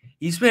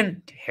 He's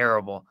been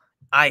terrible.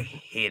 I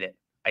hate it.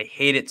 I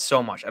hate it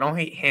so much. I don't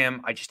hate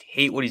him. I just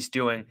hate what he's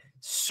doing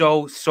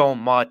so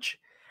much.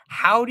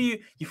 How do you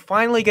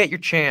finally get your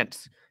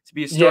chance to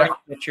be a starting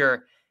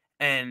pitcher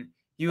and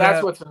you That's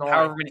have what's annoying.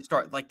 however many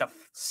start like the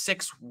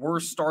 6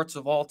 worst starts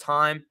of all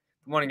time?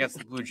 The one against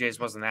the Blue Jays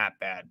wasn't that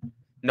bad.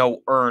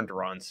 No earned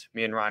runs.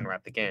 Me and Ryan were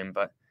at the game,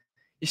 but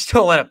you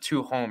still let up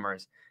 2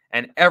 homers,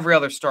 and every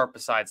other start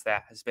besides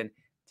that has been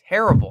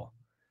terrible.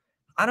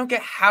 I don't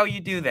get how you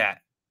do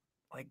that.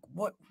 Like,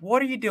 what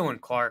are you doing,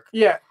 Clark?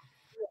 Yeah.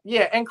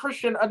 And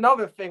Christian,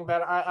 another thing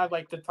that I'd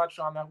like to touch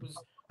on that was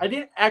I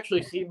didn't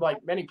actually see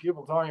like many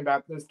people talking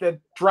about this that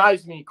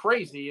drives me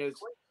crazy is,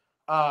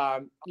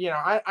 I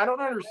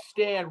don't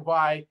understand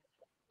why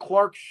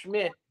Clark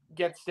Schmidt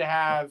gets to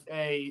have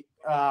a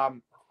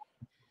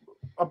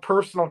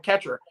personal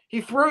catcher.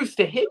 He throws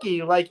to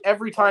Hickey like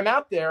every time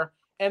out there.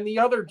 And the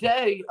other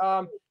day,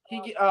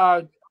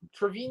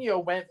 Trevino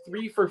went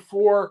 3 for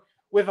 4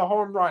 with a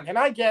home run. And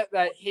I get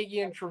that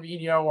Hickey and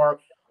Trevino are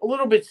a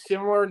little bit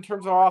similar in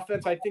terms of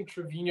offense. I think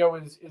Trevino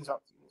is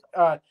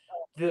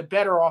the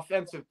better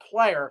offensive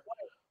player.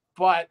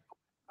 But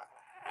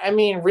I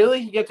mean,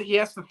 really, he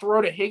has to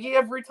throw to Hickey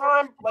every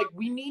time. Like,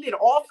 we needed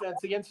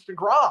offense against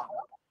DeGrom.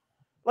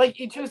 Like,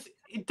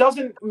 it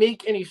doesn't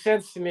make any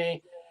sense to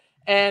me.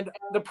 And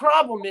the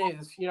problem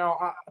is,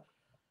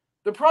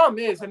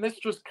 and this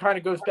just kind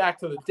of goes back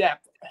to the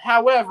depth.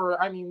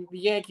 However, I mean, the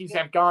Yankees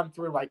have gone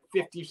through like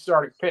 50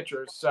 starting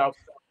pitchers. So,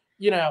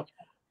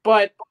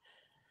 but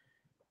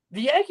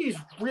the Yankees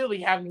really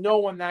have no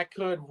one that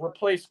could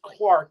replace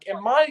Clark.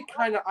 And my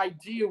kind of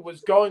idea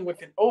was going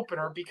with an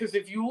opener because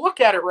if you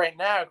look at it right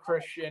now,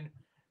 Christian,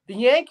 the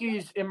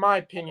Yankees, in my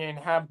opinion,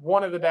 have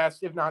one of the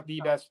best, if not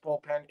the best,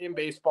 bullpen in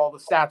baseball. The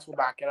stats will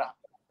back it up.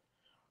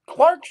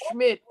 Clark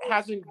Schmidt he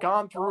hasn't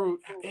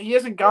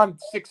gone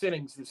 6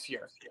 innings this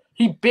year.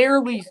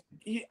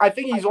 I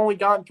think he's only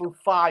gone through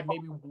 5,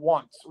 maybe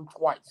once or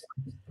twice.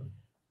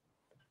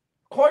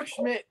 Clark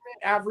Schmidt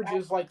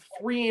averages like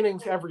 3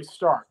 innings every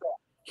start.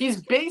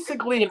 He's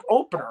basically an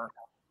opener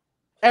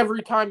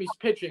every time he's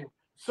pitching.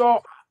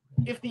 So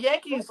if the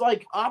Yankees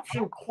like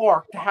option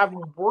Clark to have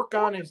him work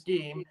on his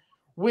game,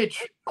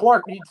 which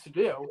Clark needs to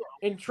do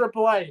in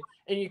AAA,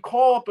 and you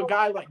call up a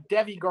guy like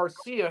Devi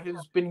Garcia,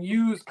 who's been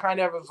used kind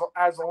of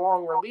as a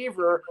long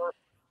reliever,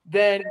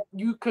 then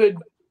you could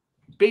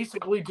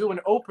basically do an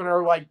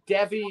opener like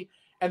Devi,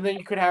 and then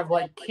you could have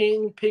like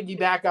King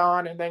piggyback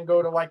on, and then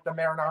go to like the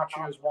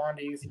Marinaccios,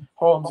 Wandys,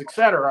 Holmes,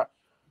 etc.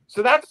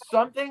 So that's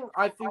something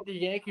I think the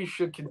Yankees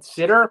should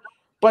consider.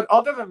 But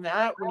other than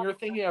that, when you're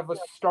thinking of a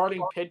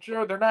starting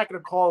pitcher, they're not going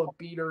to call a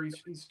beater.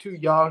 He's too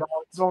young.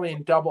 He's only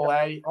in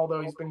Double-A,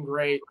 although he's been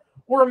great.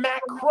 Or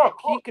Matt Crook,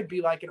 he could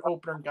be like an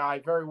opener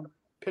guy,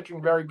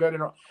 pitching very good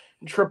in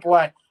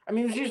Triple-A. I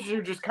mean, these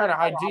are just kind of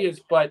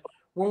ideas, but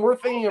when we're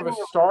thinking of a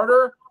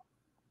starter,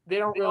 they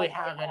don't really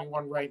have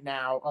anyone right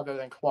now other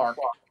than Clark.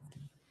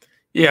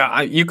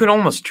 Yeah, you could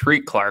almost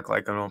treat Clark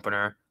like an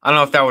opener. I don't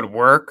know if that would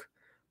work,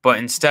 but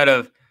instead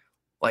of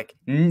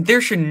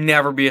there should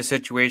never be a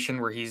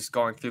situation where he's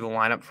going through the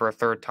lineup for a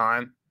third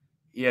time.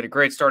 He had a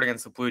great start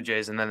against the Blue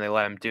Jays, and then they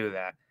let him do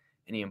that,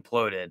 and he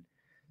imploded.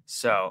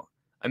 So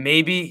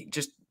maybe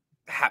just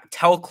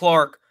tell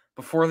Clark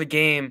before the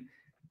game,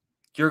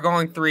 you're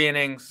going 3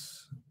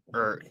 innings,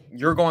 or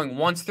you're going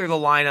once through the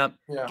lineup.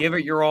 Yeah. Give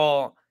it your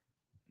all.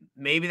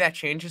 Maybe that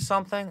changes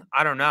something.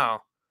 I don't know.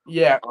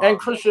 Yeah, and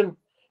Christian,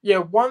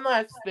 one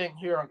last thing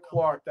here on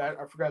Clark that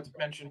I forgot to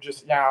mention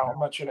just now. I'll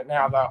mention it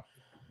now, though.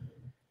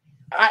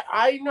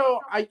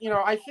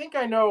 I think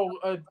I know,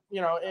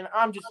 and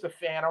I'm just a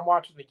fan. I'm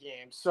watching the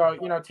game. So,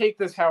 take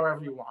this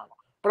however you want.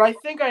 But I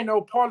think I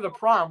know part of the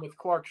problem with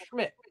Clark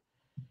Schmidt.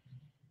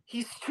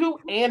 He's too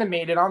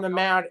animated on the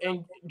mound.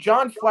 And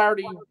John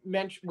Flaherty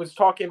was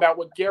talking about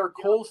what Garrett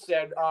Cole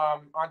said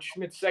on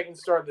Schmidt's second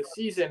start of the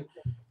season.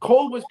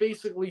 Cole was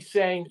basically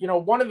saying,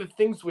 one of the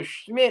things with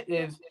Schmidt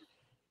is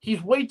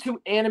he's way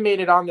too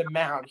animated on the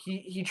mound.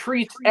 He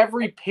treats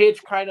every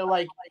pitch kind of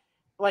like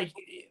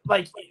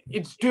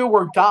it's do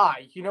or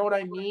die. You know what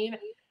I mean?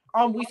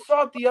 We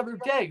saw it the other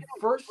day.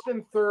 1st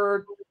and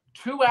 3rd,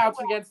 2 outs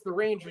against the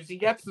Rangers. He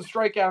gets the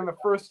strikeout in the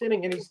 1st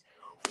inning, and he's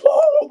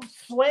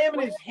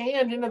slamming his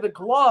hand into the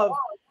glove.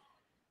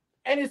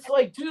 And it's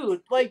like, dude,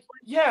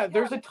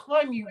 there's a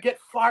time you get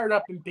fired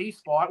up in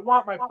baseball. I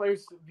want my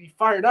players to be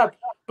fired up.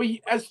 But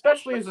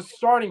especially as a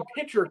starting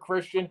pitcher,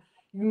 Christian,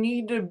 you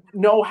need to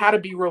know how to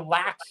be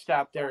relaxed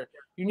out there.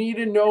 You need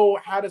to know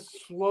how to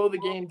slow the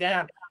game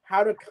down,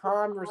 how to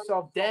calm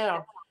yourself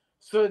down,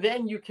 so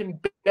then you can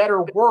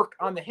better work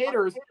on the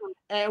hitters.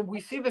 And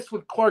we see this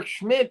with Clark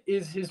Schmidt,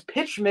 is his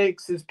pitch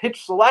mix, his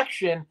pitch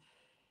selection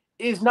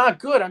is not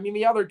good. I mean,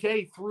 the other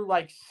day threw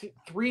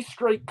 3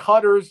 straight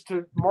cutters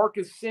to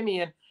Marcus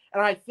Semien,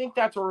 and I think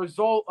that's a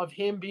result of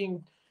him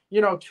being,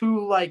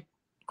 too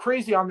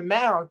crazy on the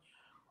mound.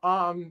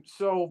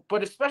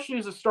 But especially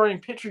as a starting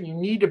pitcher, you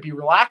need to be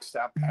relaxed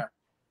out there.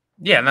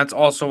 Yeah, and that's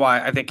also why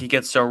I think he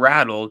gets so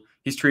rattled.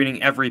 He's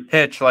treating every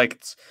pitch like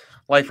it's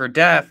life or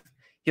death.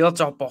 He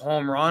lets up a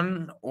home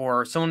run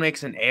or someone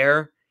makes an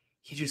error,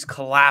 he just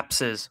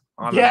collapses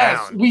on the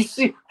mound. We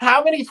see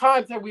how many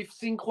times have we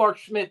seen Clark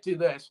Schmidt do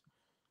this?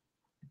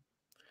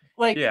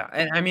 Yeah,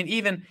 and I mean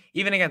even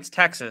against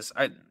Texas,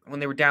 when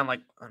they were down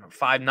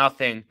 5-0,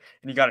 and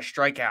he got a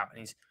strikeout, and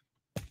he's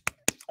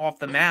off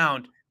the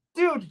mound,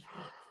 dude.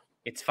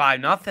 It's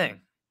 5-0.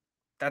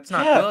 That's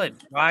not good.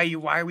 Why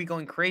are we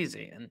going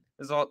crazy? And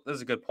this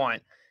is a good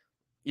point.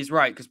 He's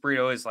right, because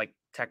Brito is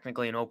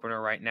technically an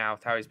opener right now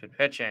with how he's been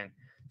pitching.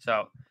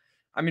 So,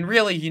 I mean,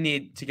 really, you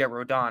need to get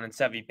Rodon and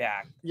Sevy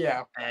back.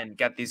 Yeah, and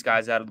get these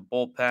guys out of the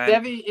bullpen.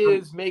 Sevy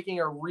is making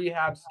a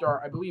rehab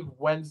start, I believe,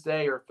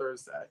 Wednesday or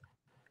Thursday.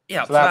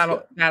 Yeah,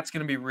 so that's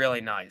going to be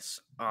really nice.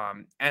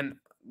 And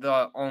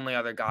the only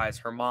other guys,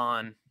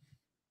 Herman,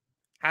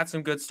 had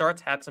some good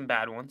starts, had some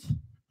bad ones.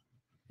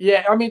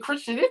 Yeah, I mean,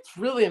 Christian, it's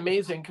really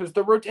amazing because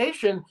the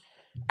rotation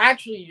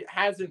actually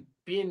hasn't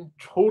been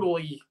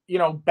totally,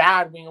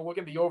 bad when you look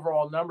at the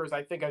overall numbers.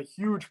 I think a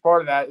huge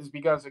part of that is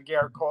because of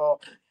Garrett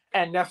Cole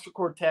and Nestor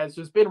Cortez,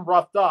 who's been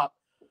roughed up,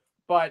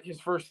 but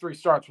his first 3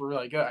 starts were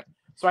really good.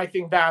 So I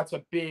think that's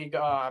a big,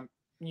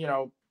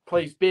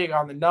 plays big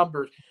on the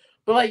numbers.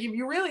 But if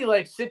you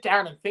really sit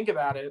down and think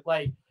about it,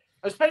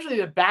 especially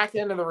the back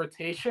end of the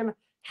rotation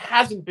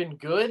hasn't been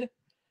good,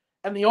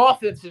 and the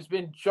offense has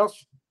been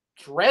just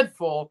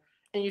dreadful.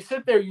 And you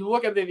sit there, you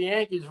look at the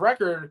Yankees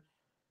record,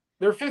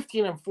 they're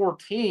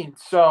 15-14.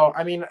 So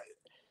I mean,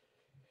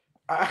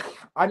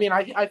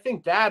 I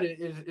think that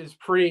is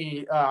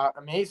pretty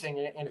amazing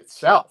in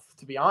itself,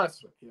 to be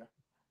honest with you.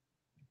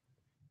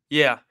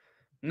 Yeah.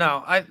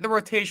 No, the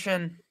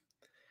rotation,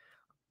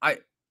 I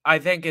I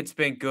think it's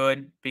been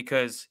good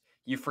because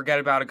you forget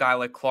about a guy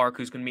like Clark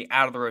who's going to be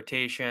out of the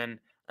rotation,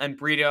 and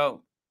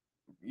Brito,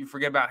 you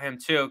forget about him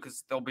too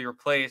because they'll be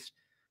replaced.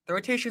 The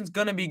rotation's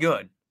going to be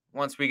good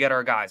once we get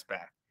our guys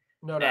back,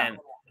 No doubt. and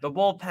the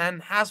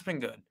bullpen has been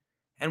good,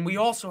 and we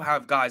also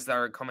have guys that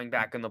are coming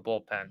back in the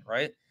bullpen,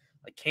 right?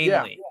 Like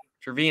Yeah, Canely,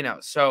 Trevino.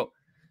 So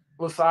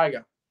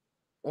Lasaiga.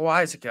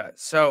 why is it good?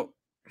 So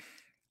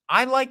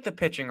I like the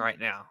pitching right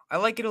now. I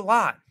like it a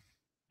lot.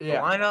 The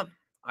Yeah, lineup,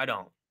 I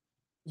don't.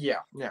 yeah,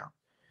 yeah.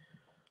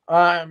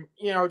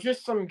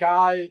 Just some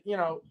guys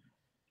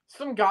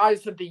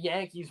that the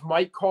Yankees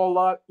might call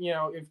up.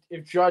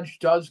 If Judge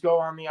does go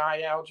on the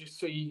IL, just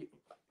so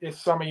if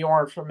some of you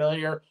aren't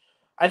familiar,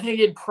 I think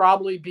it'd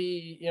probably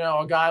be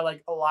a guy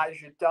like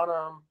Elijah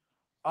Dunham,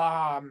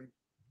 um,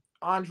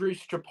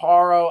 Andres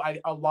Chaparro.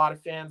 A lot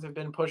of fans have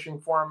been pushing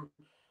for him,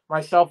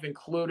 myself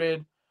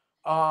included.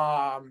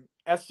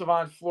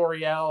 Estevan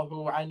Florial,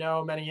 who I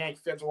know many Yankee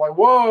fans are like,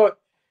 whoa,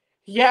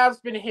 he has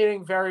been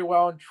hitting very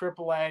well in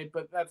AAA,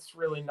 but that's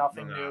really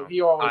nothing new. No,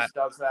 He I always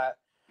does that.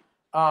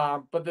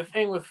 But the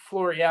thing with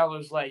Florial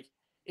is like,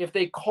 if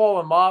they call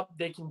him up,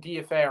 they can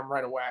DFA him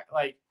right away.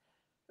 Like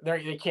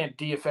they can't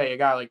DFA a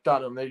guy like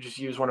Dunham. They just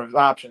use one of his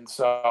options.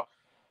 So,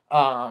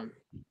 um,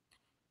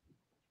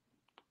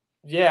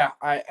 yeah,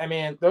 I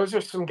mean, those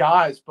are some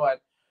guys.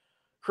 But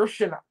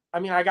Christian, I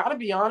mean, I got to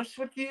be honest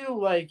with you.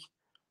 Like,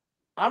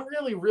 I'm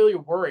really, really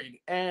worried.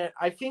 And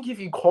I think if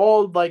you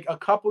called like a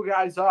couple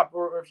guys up,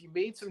 or if you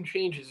made some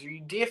changes, or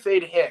you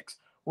DFA'd Hicks,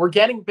 we're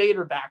getting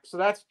Bader back. So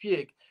that's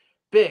big,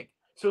 big.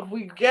 So if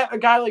we get a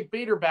guy like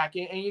Bader back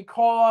and you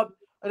call up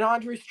an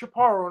Andres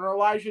Chaparro and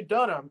Elijah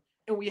Dunham,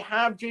 and we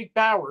have Jake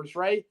Bowers,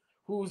 right,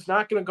 who's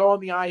not going to go on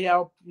the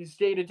IL his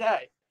day to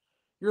day,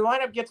 your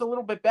lineup gets a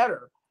little bit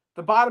better.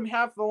 The bottom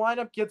half of the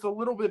lineup gets a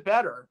little bit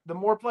better. The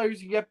more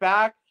players you get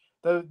back,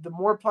 the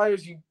more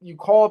players you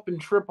call up in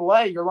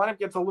AAA, your lineup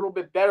gets a little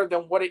bit better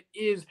than what it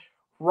is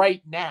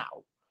right now.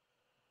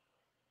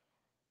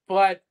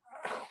 But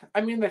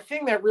I mean, the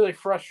thing that really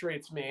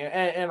frustrates me,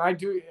 and I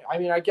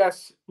mean, I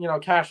guess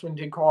Cashman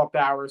did call up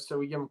Bowers, so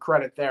we give him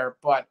credit there.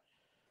 But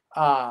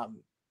um,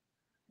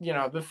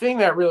 the thing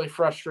that really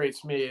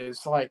frustrates me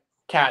is like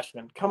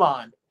Cashman. Come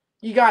on,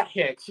 you got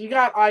Hicks, you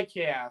got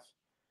IKF.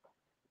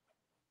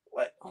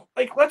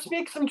 Like let's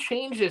make some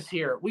changes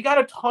here. We got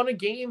a ton of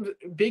games,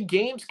 big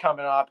games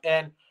coming up,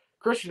 and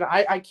Christian,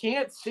 I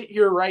can't sit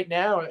here right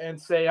now and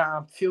say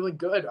I'm feeling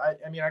good.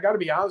 I mean, I got to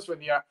be honest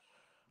with you.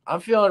 I'm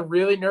feeling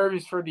really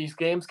nervous for these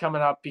games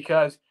coming up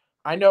because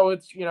I know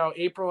it's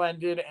April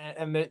ended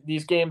and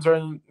these games are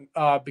in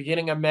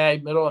beginning of May,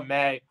 middle of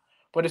May,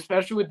 but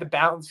especially with the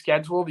balanced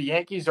schedule, the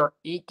Yankees are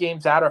 8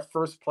 games out of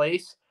first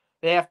place.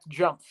 They have to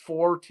jump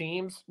 4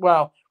 teams.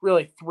 Well,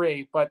 really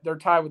 3, but they're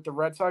tied with the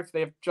Red Sox. They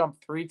have to jump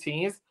 3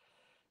 teams.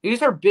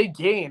 These are big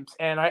games,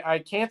 and I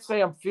can't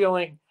say I'm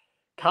feeling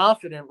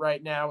confident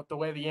right now with the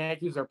way the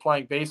Yankees are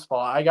playing baseball.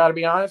 I got to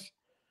be honest,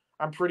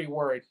 I'm pretty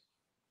worried.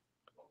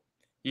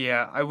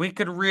 Yeah, we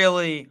could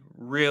really,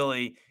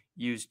 really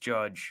use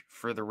Judge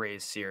for the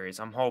Rays series.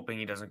 I'm hoping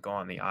he doesn't go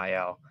on the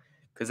IL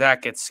because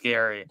that gets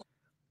scary.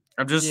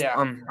 Yeah,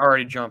 I'm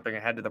already jumping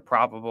ahead to the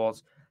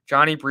probables.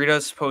 Johnny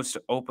Brito's supposed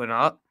to open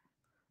up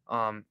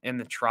in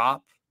the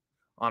Trop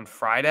on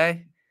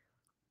Friday.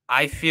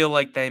 I feel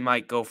like they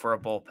might go for a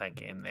bullpen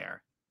game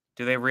there.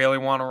 Do they really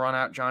want to run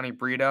out Johnny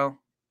Brito?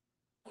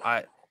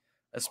 I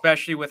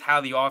Especially with how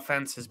the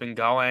offense has been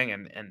going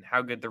and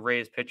how good the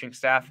Rays pitching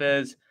staff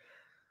is.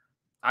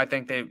 I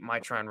think they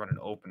might try and run an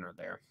opener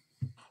there.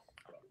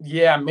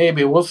 yeah,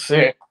 maybe we'll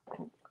see.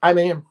 I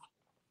mean,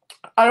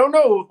 I don't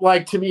know.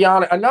 Like to be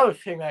honest, another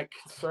thing that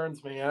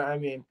concerns me. I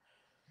mean,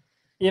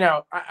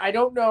 I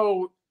don't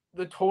know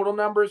the total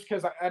numbers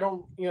because I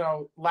don't.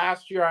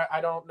 Last year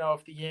I don't know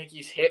if the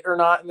Yankees hit or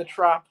not in the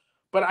Trop,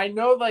 but I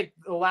know like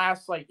the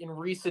last like in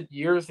recent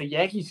years the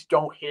Yankees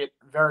don't hit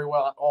very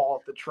well at all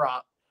at the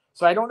Trop.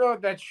 So I don't know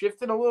if that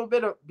shifted a little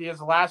bit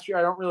because last year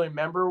I don't really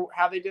remember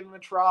how they did in the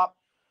Trop.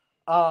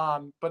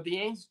 But the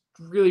Yankees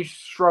really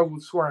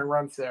struggled scoring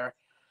runs there.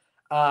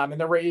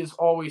 And the Rays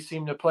always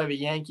seem to play the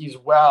Yankees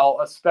well,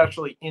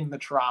 especially in the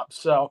Trop.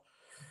 So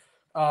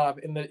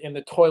in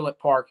the toilet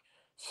park.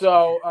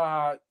 So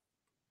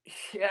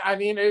yeah, I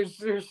mean,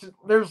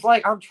 there's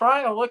like I'm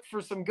trying to look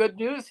for some good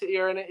news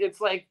here, and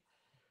it's like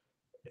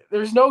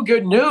there's no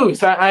good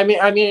news. I mean,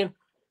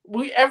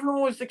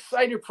 everyone was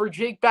excited for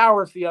Jake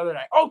Bowers the other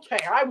day. Okay,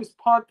 I was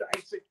pumped. I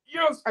said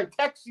yes. I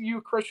texted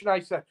you, Christian.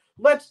 I said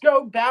let's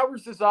go.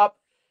 Bowers is up.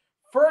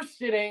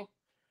 First inning,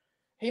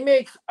 he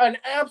makes an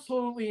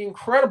absolutely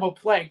incredible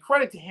play.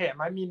 Credit to him.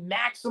 I mean,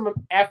 maximum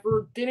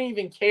effort. Didn't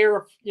even care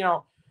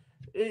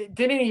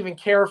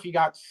if he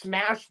got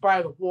smashed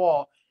by the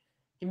wall.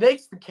 He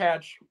makes the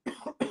catch,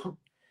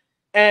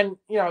 and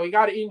he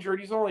got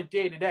injured. He's only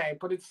day to day,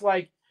 but it's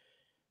like,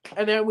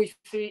 and then we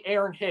see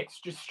Aaron Hicks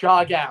just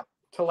jog out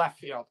to left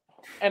field,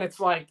 and it's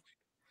like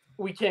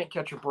we can't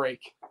catch a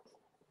break.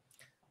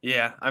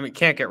 Yeah, I mean,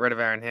 can't get rid of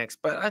Aaron Hicks,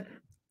 but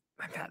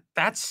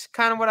that's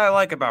kind of what I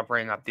like about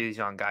bringing up these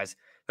young guys.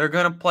 They're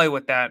gonna play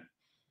with that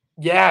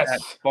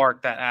Yes.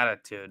 spark, that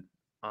attitude.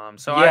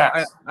 So I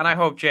Yes. and I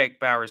hope Jake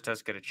Bowers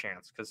does get a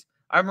chance because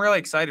I'm really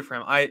excited for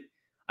him.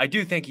 I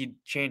do think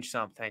he'd change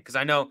something because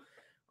I know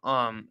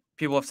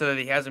people have said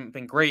that he hasn't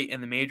been great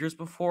in the majors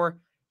before.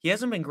 He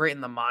hasn't been great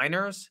in the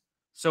minors,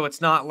 so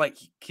it's not like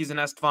he's an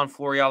Estevan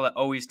Florial that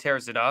always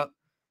tears it up.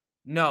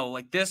 No,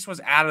 like this was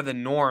out of the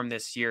norm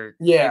this year. It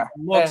Yeah.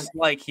 looks And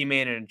like he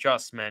made an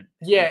adjustment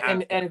and yeah, has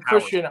the and power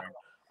Christian, swing.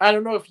 I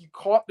don't know if you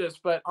caught this,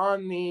 but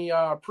on the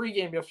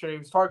pregame yesterday, he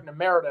was talking to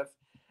Meredith,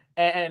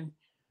 and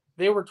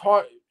they were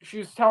taught. She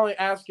was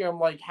asking him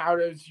like, "How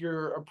does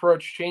your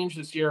approach change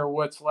this year?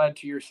 What's led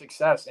to your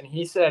success?" And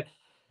he said,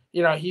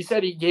 he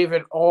said he gave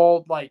it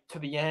all like to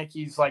the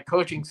Yankees like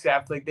coaching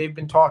staff. Like they've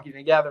been talking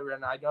together,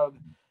 and I know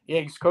the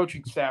Yankees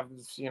coaching staff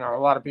is, a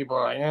lot of people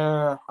are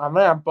like, I'm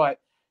in, but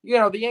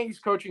the Yankees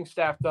coaching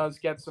staff does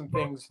get some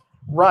things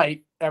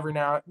right every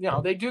now.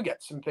 They do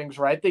get some things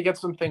right. They get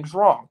some things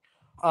wrong.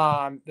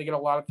 They get a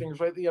lot of things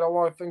right. They get a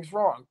lot of things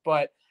wrong,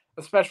 but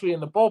especially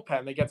in the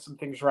bullpen, they get some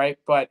things right.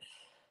 But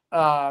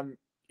um,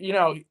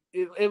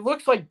 it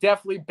looks like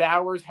definitely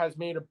Bowers has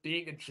made a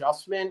big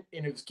adjustment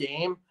in his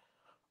game,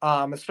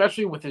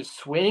 especially with his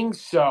swing.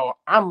 So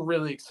I'm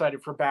really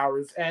excited for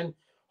Bowers. And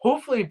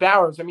hopefully,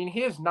 Bowers, I mean, he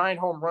has 9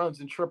 home runs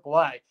in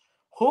AAA.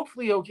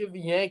 Hopefully, he'll give the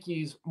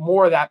Yankees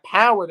more of that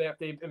power that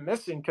they've been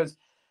missing. Because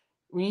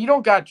when you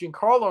don't got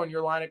Giancarlo in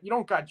your lineup, you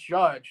don't got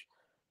Judge,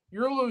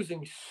 you're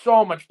losing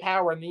so much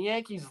power. And the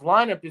Yankees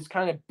lineup is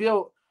kind of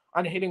built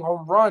on hitting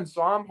home runs.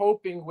 So I'm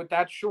hoping with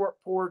that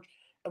short porch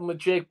and with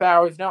Jake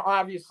Bowers. Now,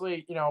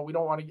 obviously, we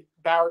don't want to get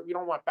Bowers. We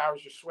don't want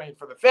Bowers just swinging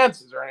for the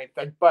fences or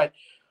anything. But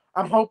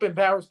I'm hoping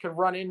Bowers could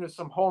run into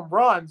some home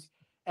runs,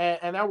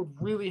 and that would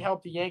really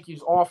help the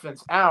Yankees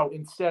offense out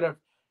instead of,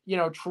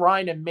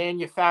 trying to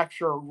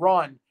manufacture a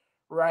run,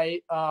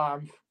 right?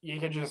 You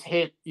can just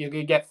you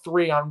could get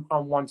three on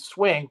one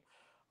swing.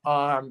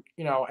 And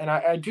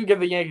I do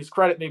give the Yankees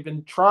credit. They've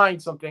been trying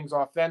some things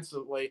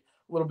offensively,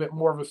 a little bit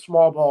more of a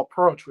small ball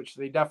approach, which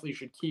they definitely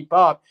should keep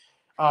up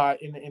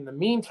in the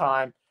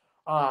meantime.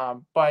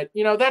 But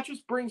that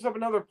just brings up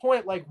another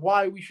point, like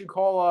why we should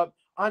call up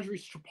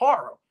Andres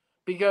Chaparro,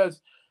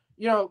 because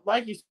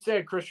like you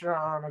said, Christian,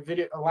 on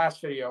a last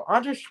video,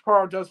 Andres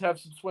Chaparro does have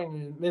some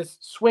swing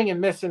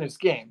and miss in his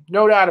game,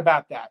 no doubt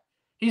about that.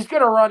 He's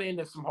going to run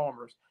into some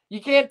homers.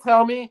 You can't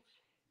tell me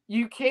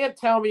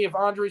if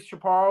Andres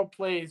Chaparro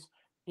plays,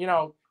 you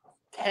know,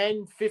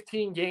 10,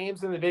 15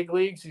 games in the big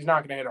leagues, he's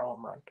not going to hit a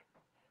home run.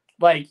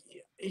 Like,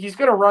 he's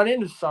going to run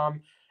into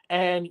some.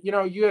 And,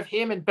 you have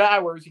him and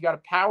Bowers. You got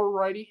a power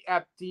righty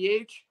at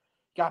DH,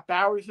 got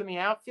Bowers in the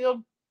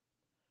outfield.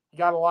 You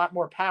got a lot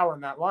more power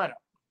in that lineup.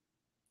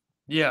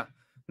 Yeah,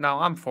 no,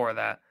 I'm for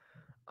that.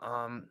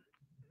 Um,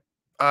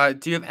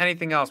 do you have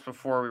anything else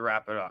before we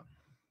wrap it up?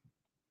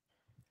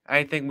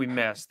 Anything we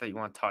missed that you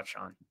want to touch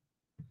on?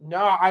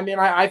 No, I mean,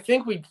 I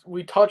think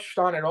we touched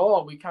on it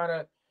all. We kind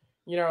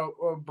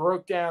of,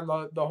 broke down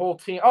the whole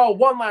team. Oh,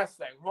 one last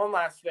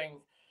thing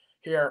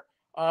here.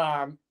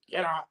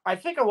 I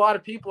think a lot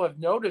of people have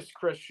noticed,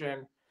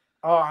 Christian.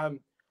 Um,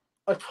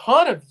 a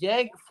ton of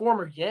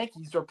former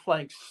Yankees are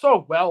playing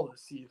so well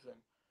this season.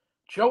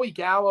 Joey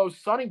Gallo,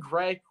 Sonny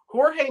Gray,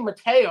 Jorge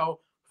Mateo,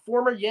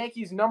 former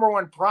Yankees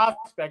 #1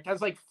 prospect,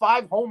 has like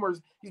 5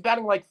 homers. He's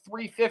batting like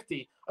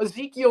 350.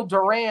 Ezekiel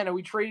Duran, who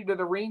we traded to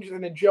the Rangers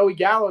in the Joey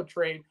Gallo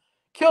trade,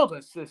 killed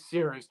us this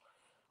series.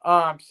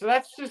 So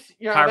that's just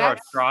Tyro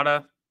that's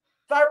Estrada.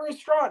 Thyro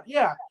Strong.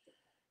 Yeah,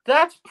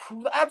 that's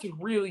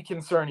really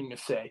concerning to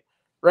say,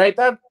 right?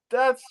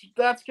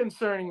 That's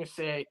concerning to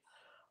say.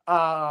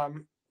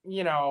 Um,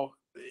 you know,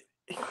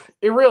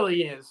 it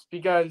really is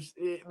because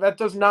that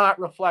does not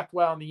reflect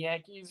well on the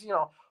Yankees.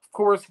 Of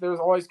course, there's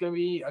always going to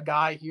be a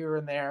guy here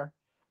and there,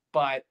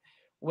 but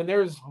when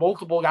there's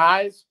multiple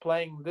guys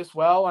playing this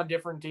well on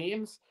different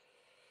teams,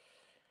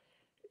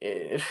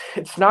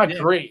 it's not Yeah,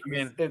 great. I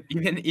mean,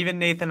 even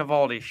Nathan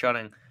Eovaldi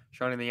shutting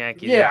the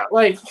Yankees Yeah, out.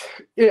 like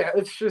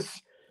it's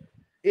just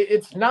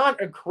it's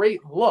not a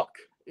great look.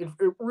 It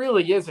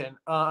really isn't.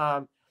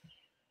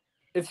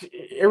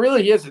 It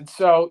really isn't.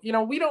 So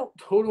we don't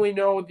totally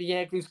know the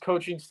Yankees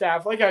coaching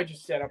staff. Like I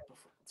just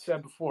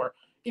said before,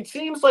 it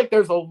seems like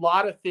there's a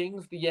lot of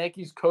things the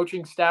Yankees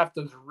coaching staff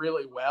does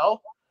really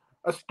well,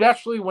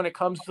 especially when it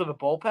comes to the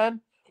bullpen.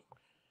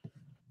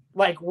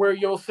 Like where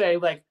you'll say,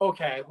 like,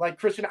 okay, like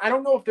Christian, I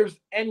don't know if there's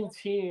any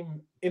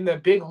team in the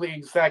big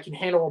leagues that can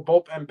handle a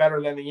bullpen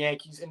better than the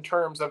Yankees in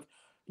terms of,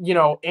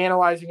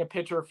 analyzing a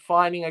pitcher,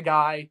 finding a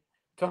guy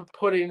to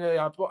put in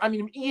I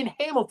mean, Ian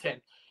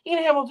Hamilton.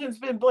 Ian Hamilton's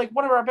been like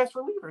one of our best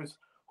relievers.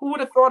 Who would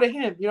have thought of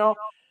him?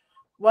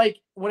 Like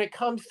when it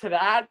comes to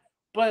that,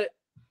 but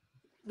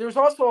there's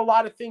also a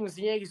lot of things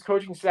the Yankees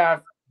coaching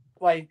staff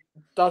like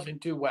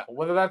doesn't do well.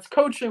 Whether that's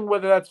coaching,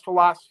 whether that's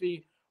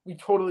philosophy, we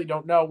totally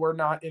don't know. We're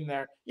not in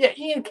there. Yeah,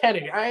 Ian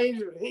Kennedy.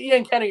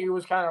 Ian Kennedy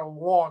was kind of a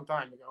long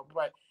time ago,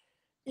 but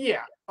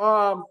yeah.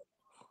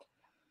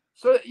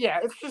 So yeah,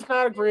 it's just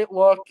not a great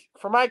look.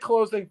 For my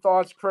closing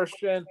thoughts,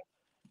 Christian,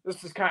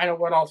 this is kind of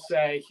what I'll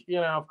say.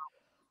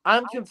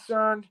 I'm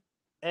concerned,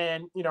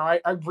 and I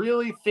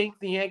really think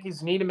the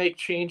Yankees need to make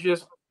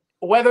changes.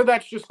 Whether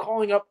that's just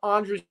calling up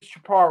Andres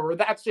Chaparro, or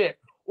that's it,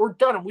 or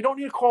Dunham. We don't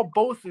need to call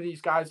both of these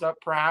guys up,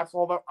 perhaps,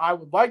 although I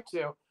would like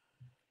to.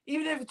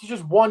 Even if it's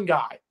just one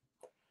guy,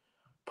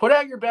 put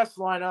out your best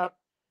lineup.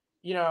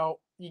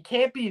 You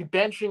can't be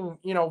benching,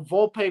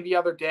 Volpe the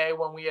other day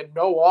when we had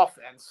no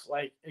offense,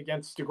 like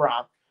against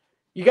DeGrom.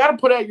 You got to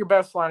put out your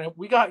best lineup.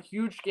 We got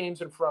huge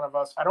games in front of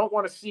us. I don't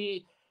want to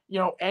see,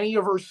 any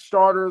of our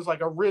starters like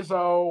a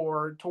Rizzo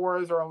or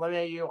Torres or a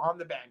LeMahieu on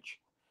the bench.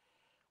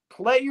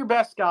 Play your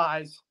best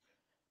guys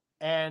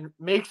and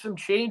make some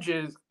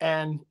changes.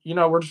 And,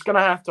 we're just going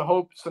to have to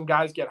hope some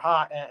guys get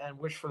hot and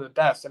wish for the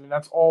best. I mean,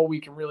 that's all we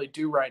can really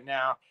do right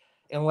now,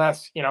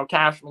 unless,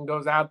 Cashman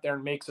goes out there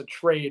and makes a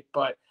trade.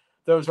 But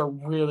those are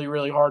really,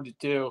 really hard to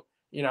do,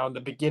 in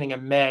the beginning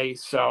of May.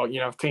 So,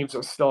 teams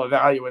are still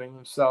evaluating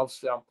themselves.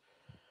 So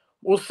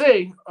we'll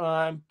see.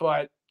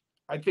 But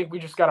I think we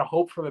just got to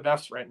hope for the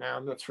best right now.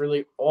 And that's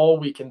really all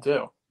we can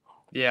do.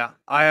 Yeah,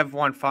 I have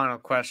one final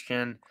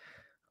question.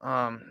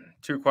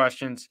 Two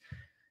questions.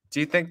 Do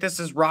you think this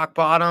is rock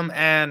bottom,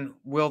 and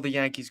will the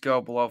Yankees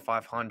go below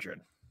 500?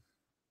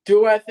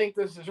 Do I think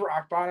this is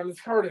rock bottom? It's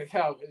hard to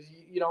tell because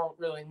you don't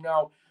really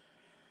know.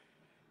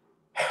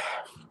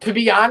 To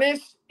be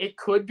honest, it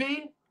could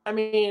be. I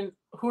mean,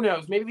 who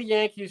knows? Maybe the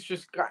Yankees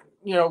just got,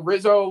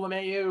 Rizzo,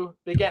 LeMahieu,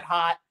 they get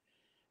hot.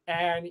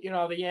 And,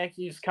 the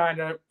Yankees kind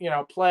of,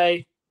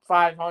 play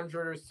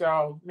 500 or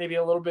so, maybe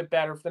a little bit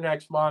better for the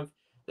next month.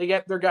 They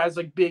get their guys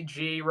like Big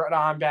G right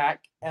on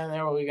back, and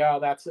there we go.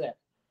 That's it.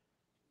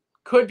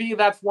 Could be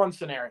that's one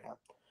scenario.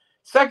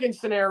 Second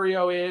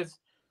scenario is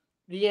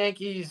the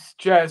Yankees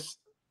just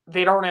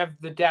they don't have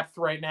the depth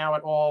right now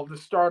at all. The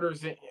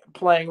starters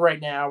playing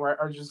right now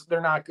are just they're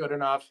not good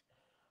enough.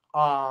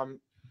 Um,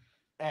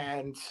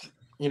 and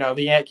the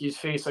Yankees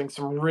facing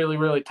some really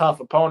really tough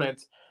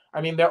opponents.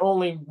 I mean, they're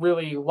only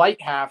really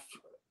light half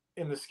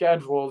in the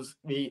schedule is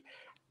the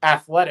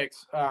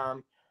Athletics.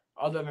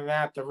 Other than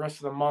that, the rest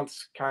of the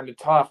month's kind of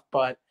tough.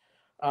 But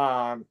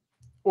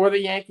or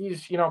the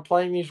Yankees,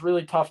 playing these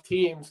really tough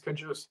teams could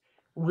just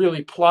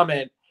really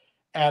plummet,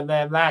 and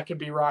then that could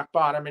be rock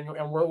bottom.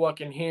 And we're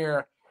looking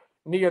here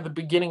near the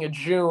beginning of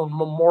June,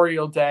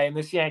 Memorial Day, and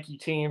this Yankee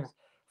team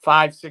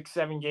 5, 6,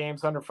 7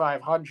 games under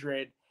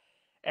 500,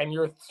 and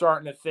you're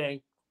starting to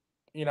think,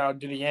 do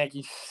the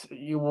Yankees?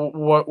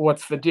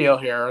 What's the deal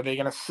here? Are they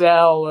going to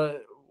sell?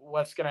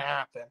 What's going to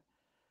happen?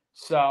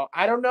 So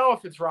I don't know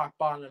if it's rock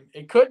bottom.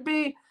 It could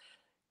be.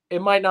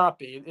 It might not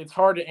be. It's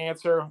hard to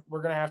answer.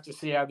 We're going to have to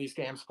see how these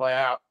games play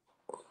out.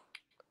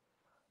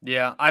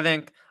 Yeah, I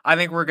think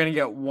we're gonna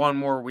get one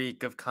more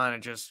week of kind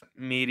of just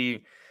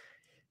mediocrity,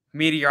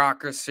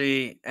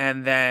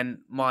 and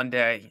then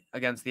Monday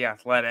against the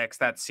Athletics,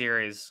 that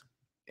series,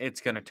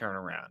 it's gonna turn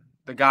around.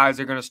 The guys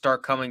are gonna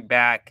start coming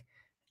back,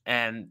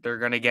 and they're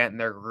gonna get in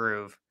their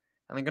groove,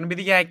 and they're gonna be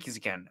the Yankees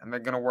again, and they're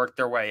gonna work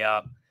their way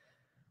up.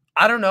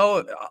 I don't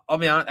know. I'll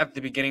be honest. At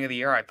the beginning of the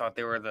year, I thought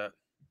they were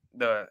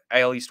the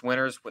AL East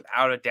winners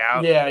without a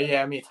doubt.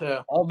 Yeah, me too.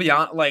 I'll be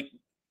honest. Like,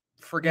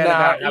 forget No,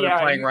 about how they're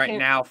yeah, playing you right can't.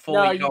 now, No,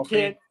 fully you can't.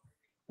 healthy.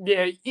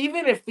 Yeah,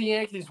 even if the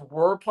Yankees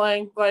were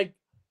playing like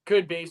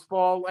good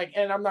baseball, like,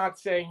 and I'm not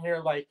saying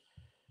here like,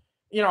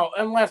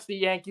 unless the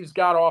Yankees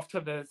got off to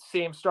the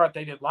same start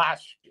they did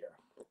last year.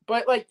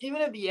 But like,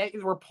 even if the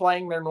Yankees were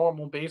playing their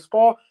normal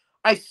baseball,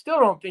 I still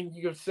don't think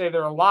you could say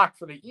they're a lock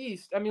for the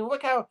East. I mean,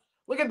 look at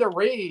the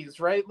Rays,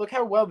 right? Look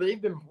how well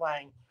they've been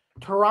playing.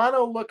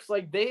 Toronto looks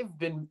like they've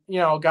been,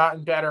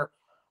 gotten better.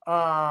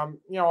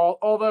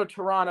 Although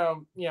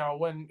Toronto,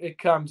 when it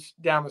comes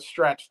down the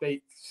stretch,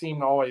 they seem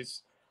to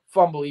always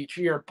fumble each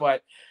year.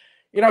 But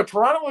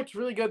Toronto looks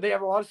really good. They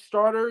have a lot of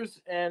starters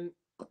and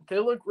they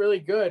look really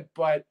good.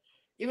 But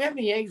even if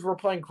the Yankees were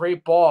playing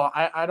great ball,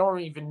 I don't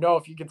even know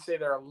if you can say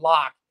they're a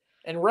lock.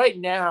 And right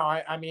now,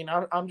 I mean,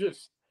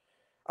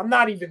 I'm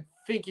not even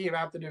thinking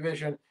about the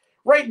division.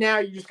 Right now,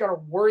 you just got to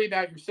worry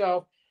about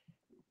yourself,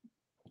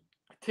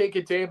 take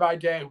it day by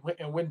day,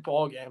 and win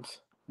ball games.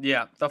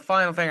 Yeah, the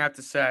final thing I have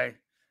to say,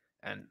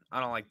 and I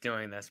don't like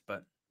doing this,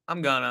 but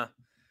I'm gonna.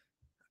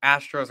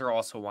 Astros are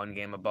also one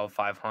game above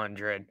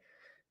 500,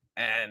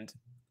 and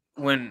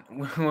when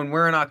when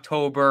we're in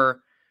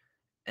October,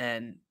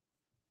 and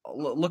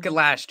look at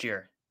last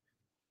year,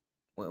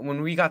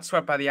 when we got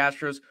swept by the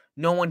Astros,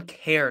 no one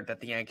cared that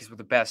the Yankees were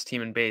the best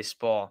team in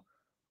baseball,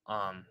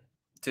 um,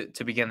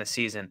 to begin the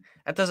season.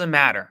 That doesn't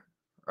matter,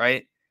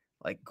 right?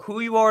 Like, who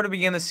you are to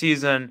begin the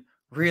season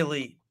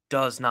really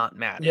does not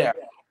matter. Yeah,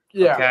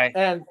 yeah, Okay,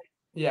 and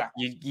yeah,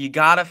 you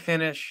gotta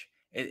finish.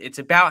 It's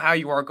about how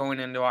you are going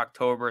into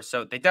October,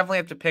 so they definitely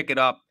have to pick it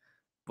up.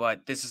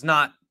 But this is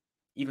not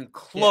even yeah.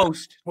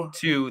 close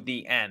to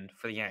the end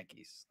for the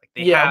Yankees. Like,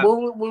 they Yeah, have.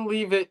 we'll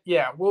leave it.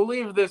 Yeah, we'll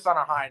leave this on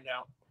a high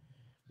note.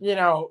 You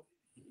know,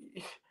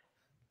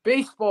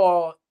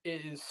 baseball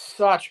is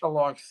such a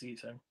long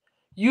season.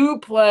 You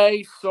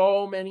play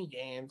so many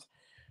games,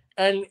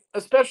 And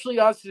especially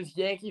us as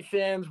Yankee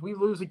fans, we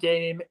lose a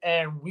game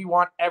and we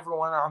want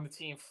everyone on the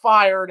team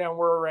fired and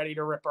we're ready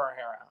to rip our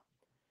hair out.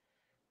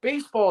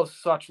 Baseball is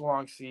such a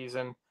long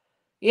season.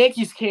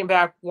 Yankees came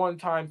back one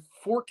time,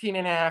 14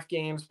 and a half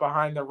games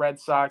behind the Red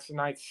Sox in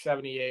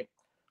 1978,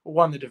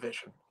 won the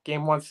division,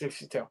 game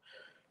 162.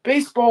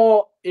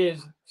 Baseball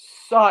is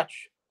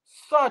such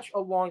a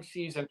long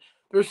season.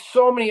 There's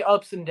so many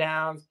ups and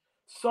downs,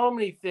 so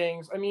many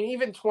things. I mean,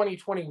 even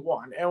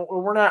 2021, and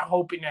we're not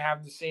hoping to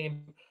have the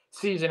same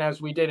season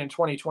as we did in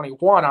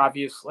 2021,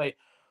 obviously.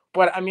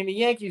 But I mean, the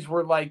Yankees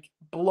were like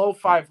below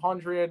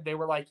 500. They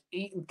were like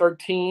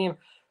 8-13.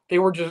 They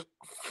were just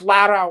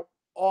flat out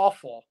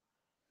awful,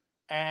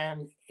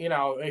 and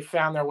they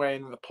found their way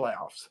into the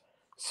playoffs.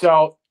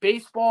 So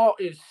baseball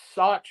is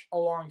such a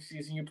long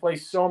season. You play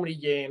so many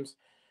games,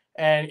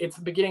 and it's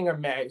the beginning of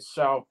May.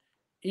 So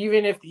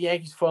even if the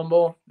Yankees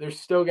fumble, they're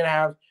still going to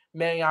have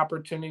many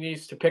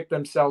opportunities to pick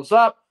themselves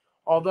up.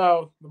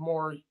 Although the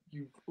more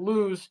you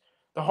lose,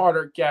 the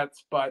harder it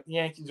gets. But the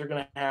Yankees are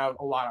going to have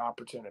a lot of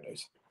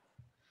opportunities.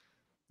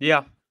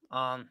 Yeah.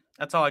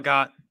 That's all I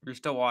got. If you're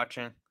still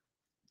watching,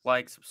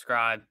 like,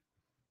 subscribe.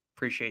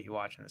 Appreciate you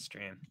watching the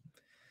stream.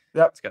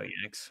 Yep. Let's go,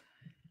 Yanks.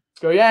 Let's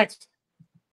go Yanks.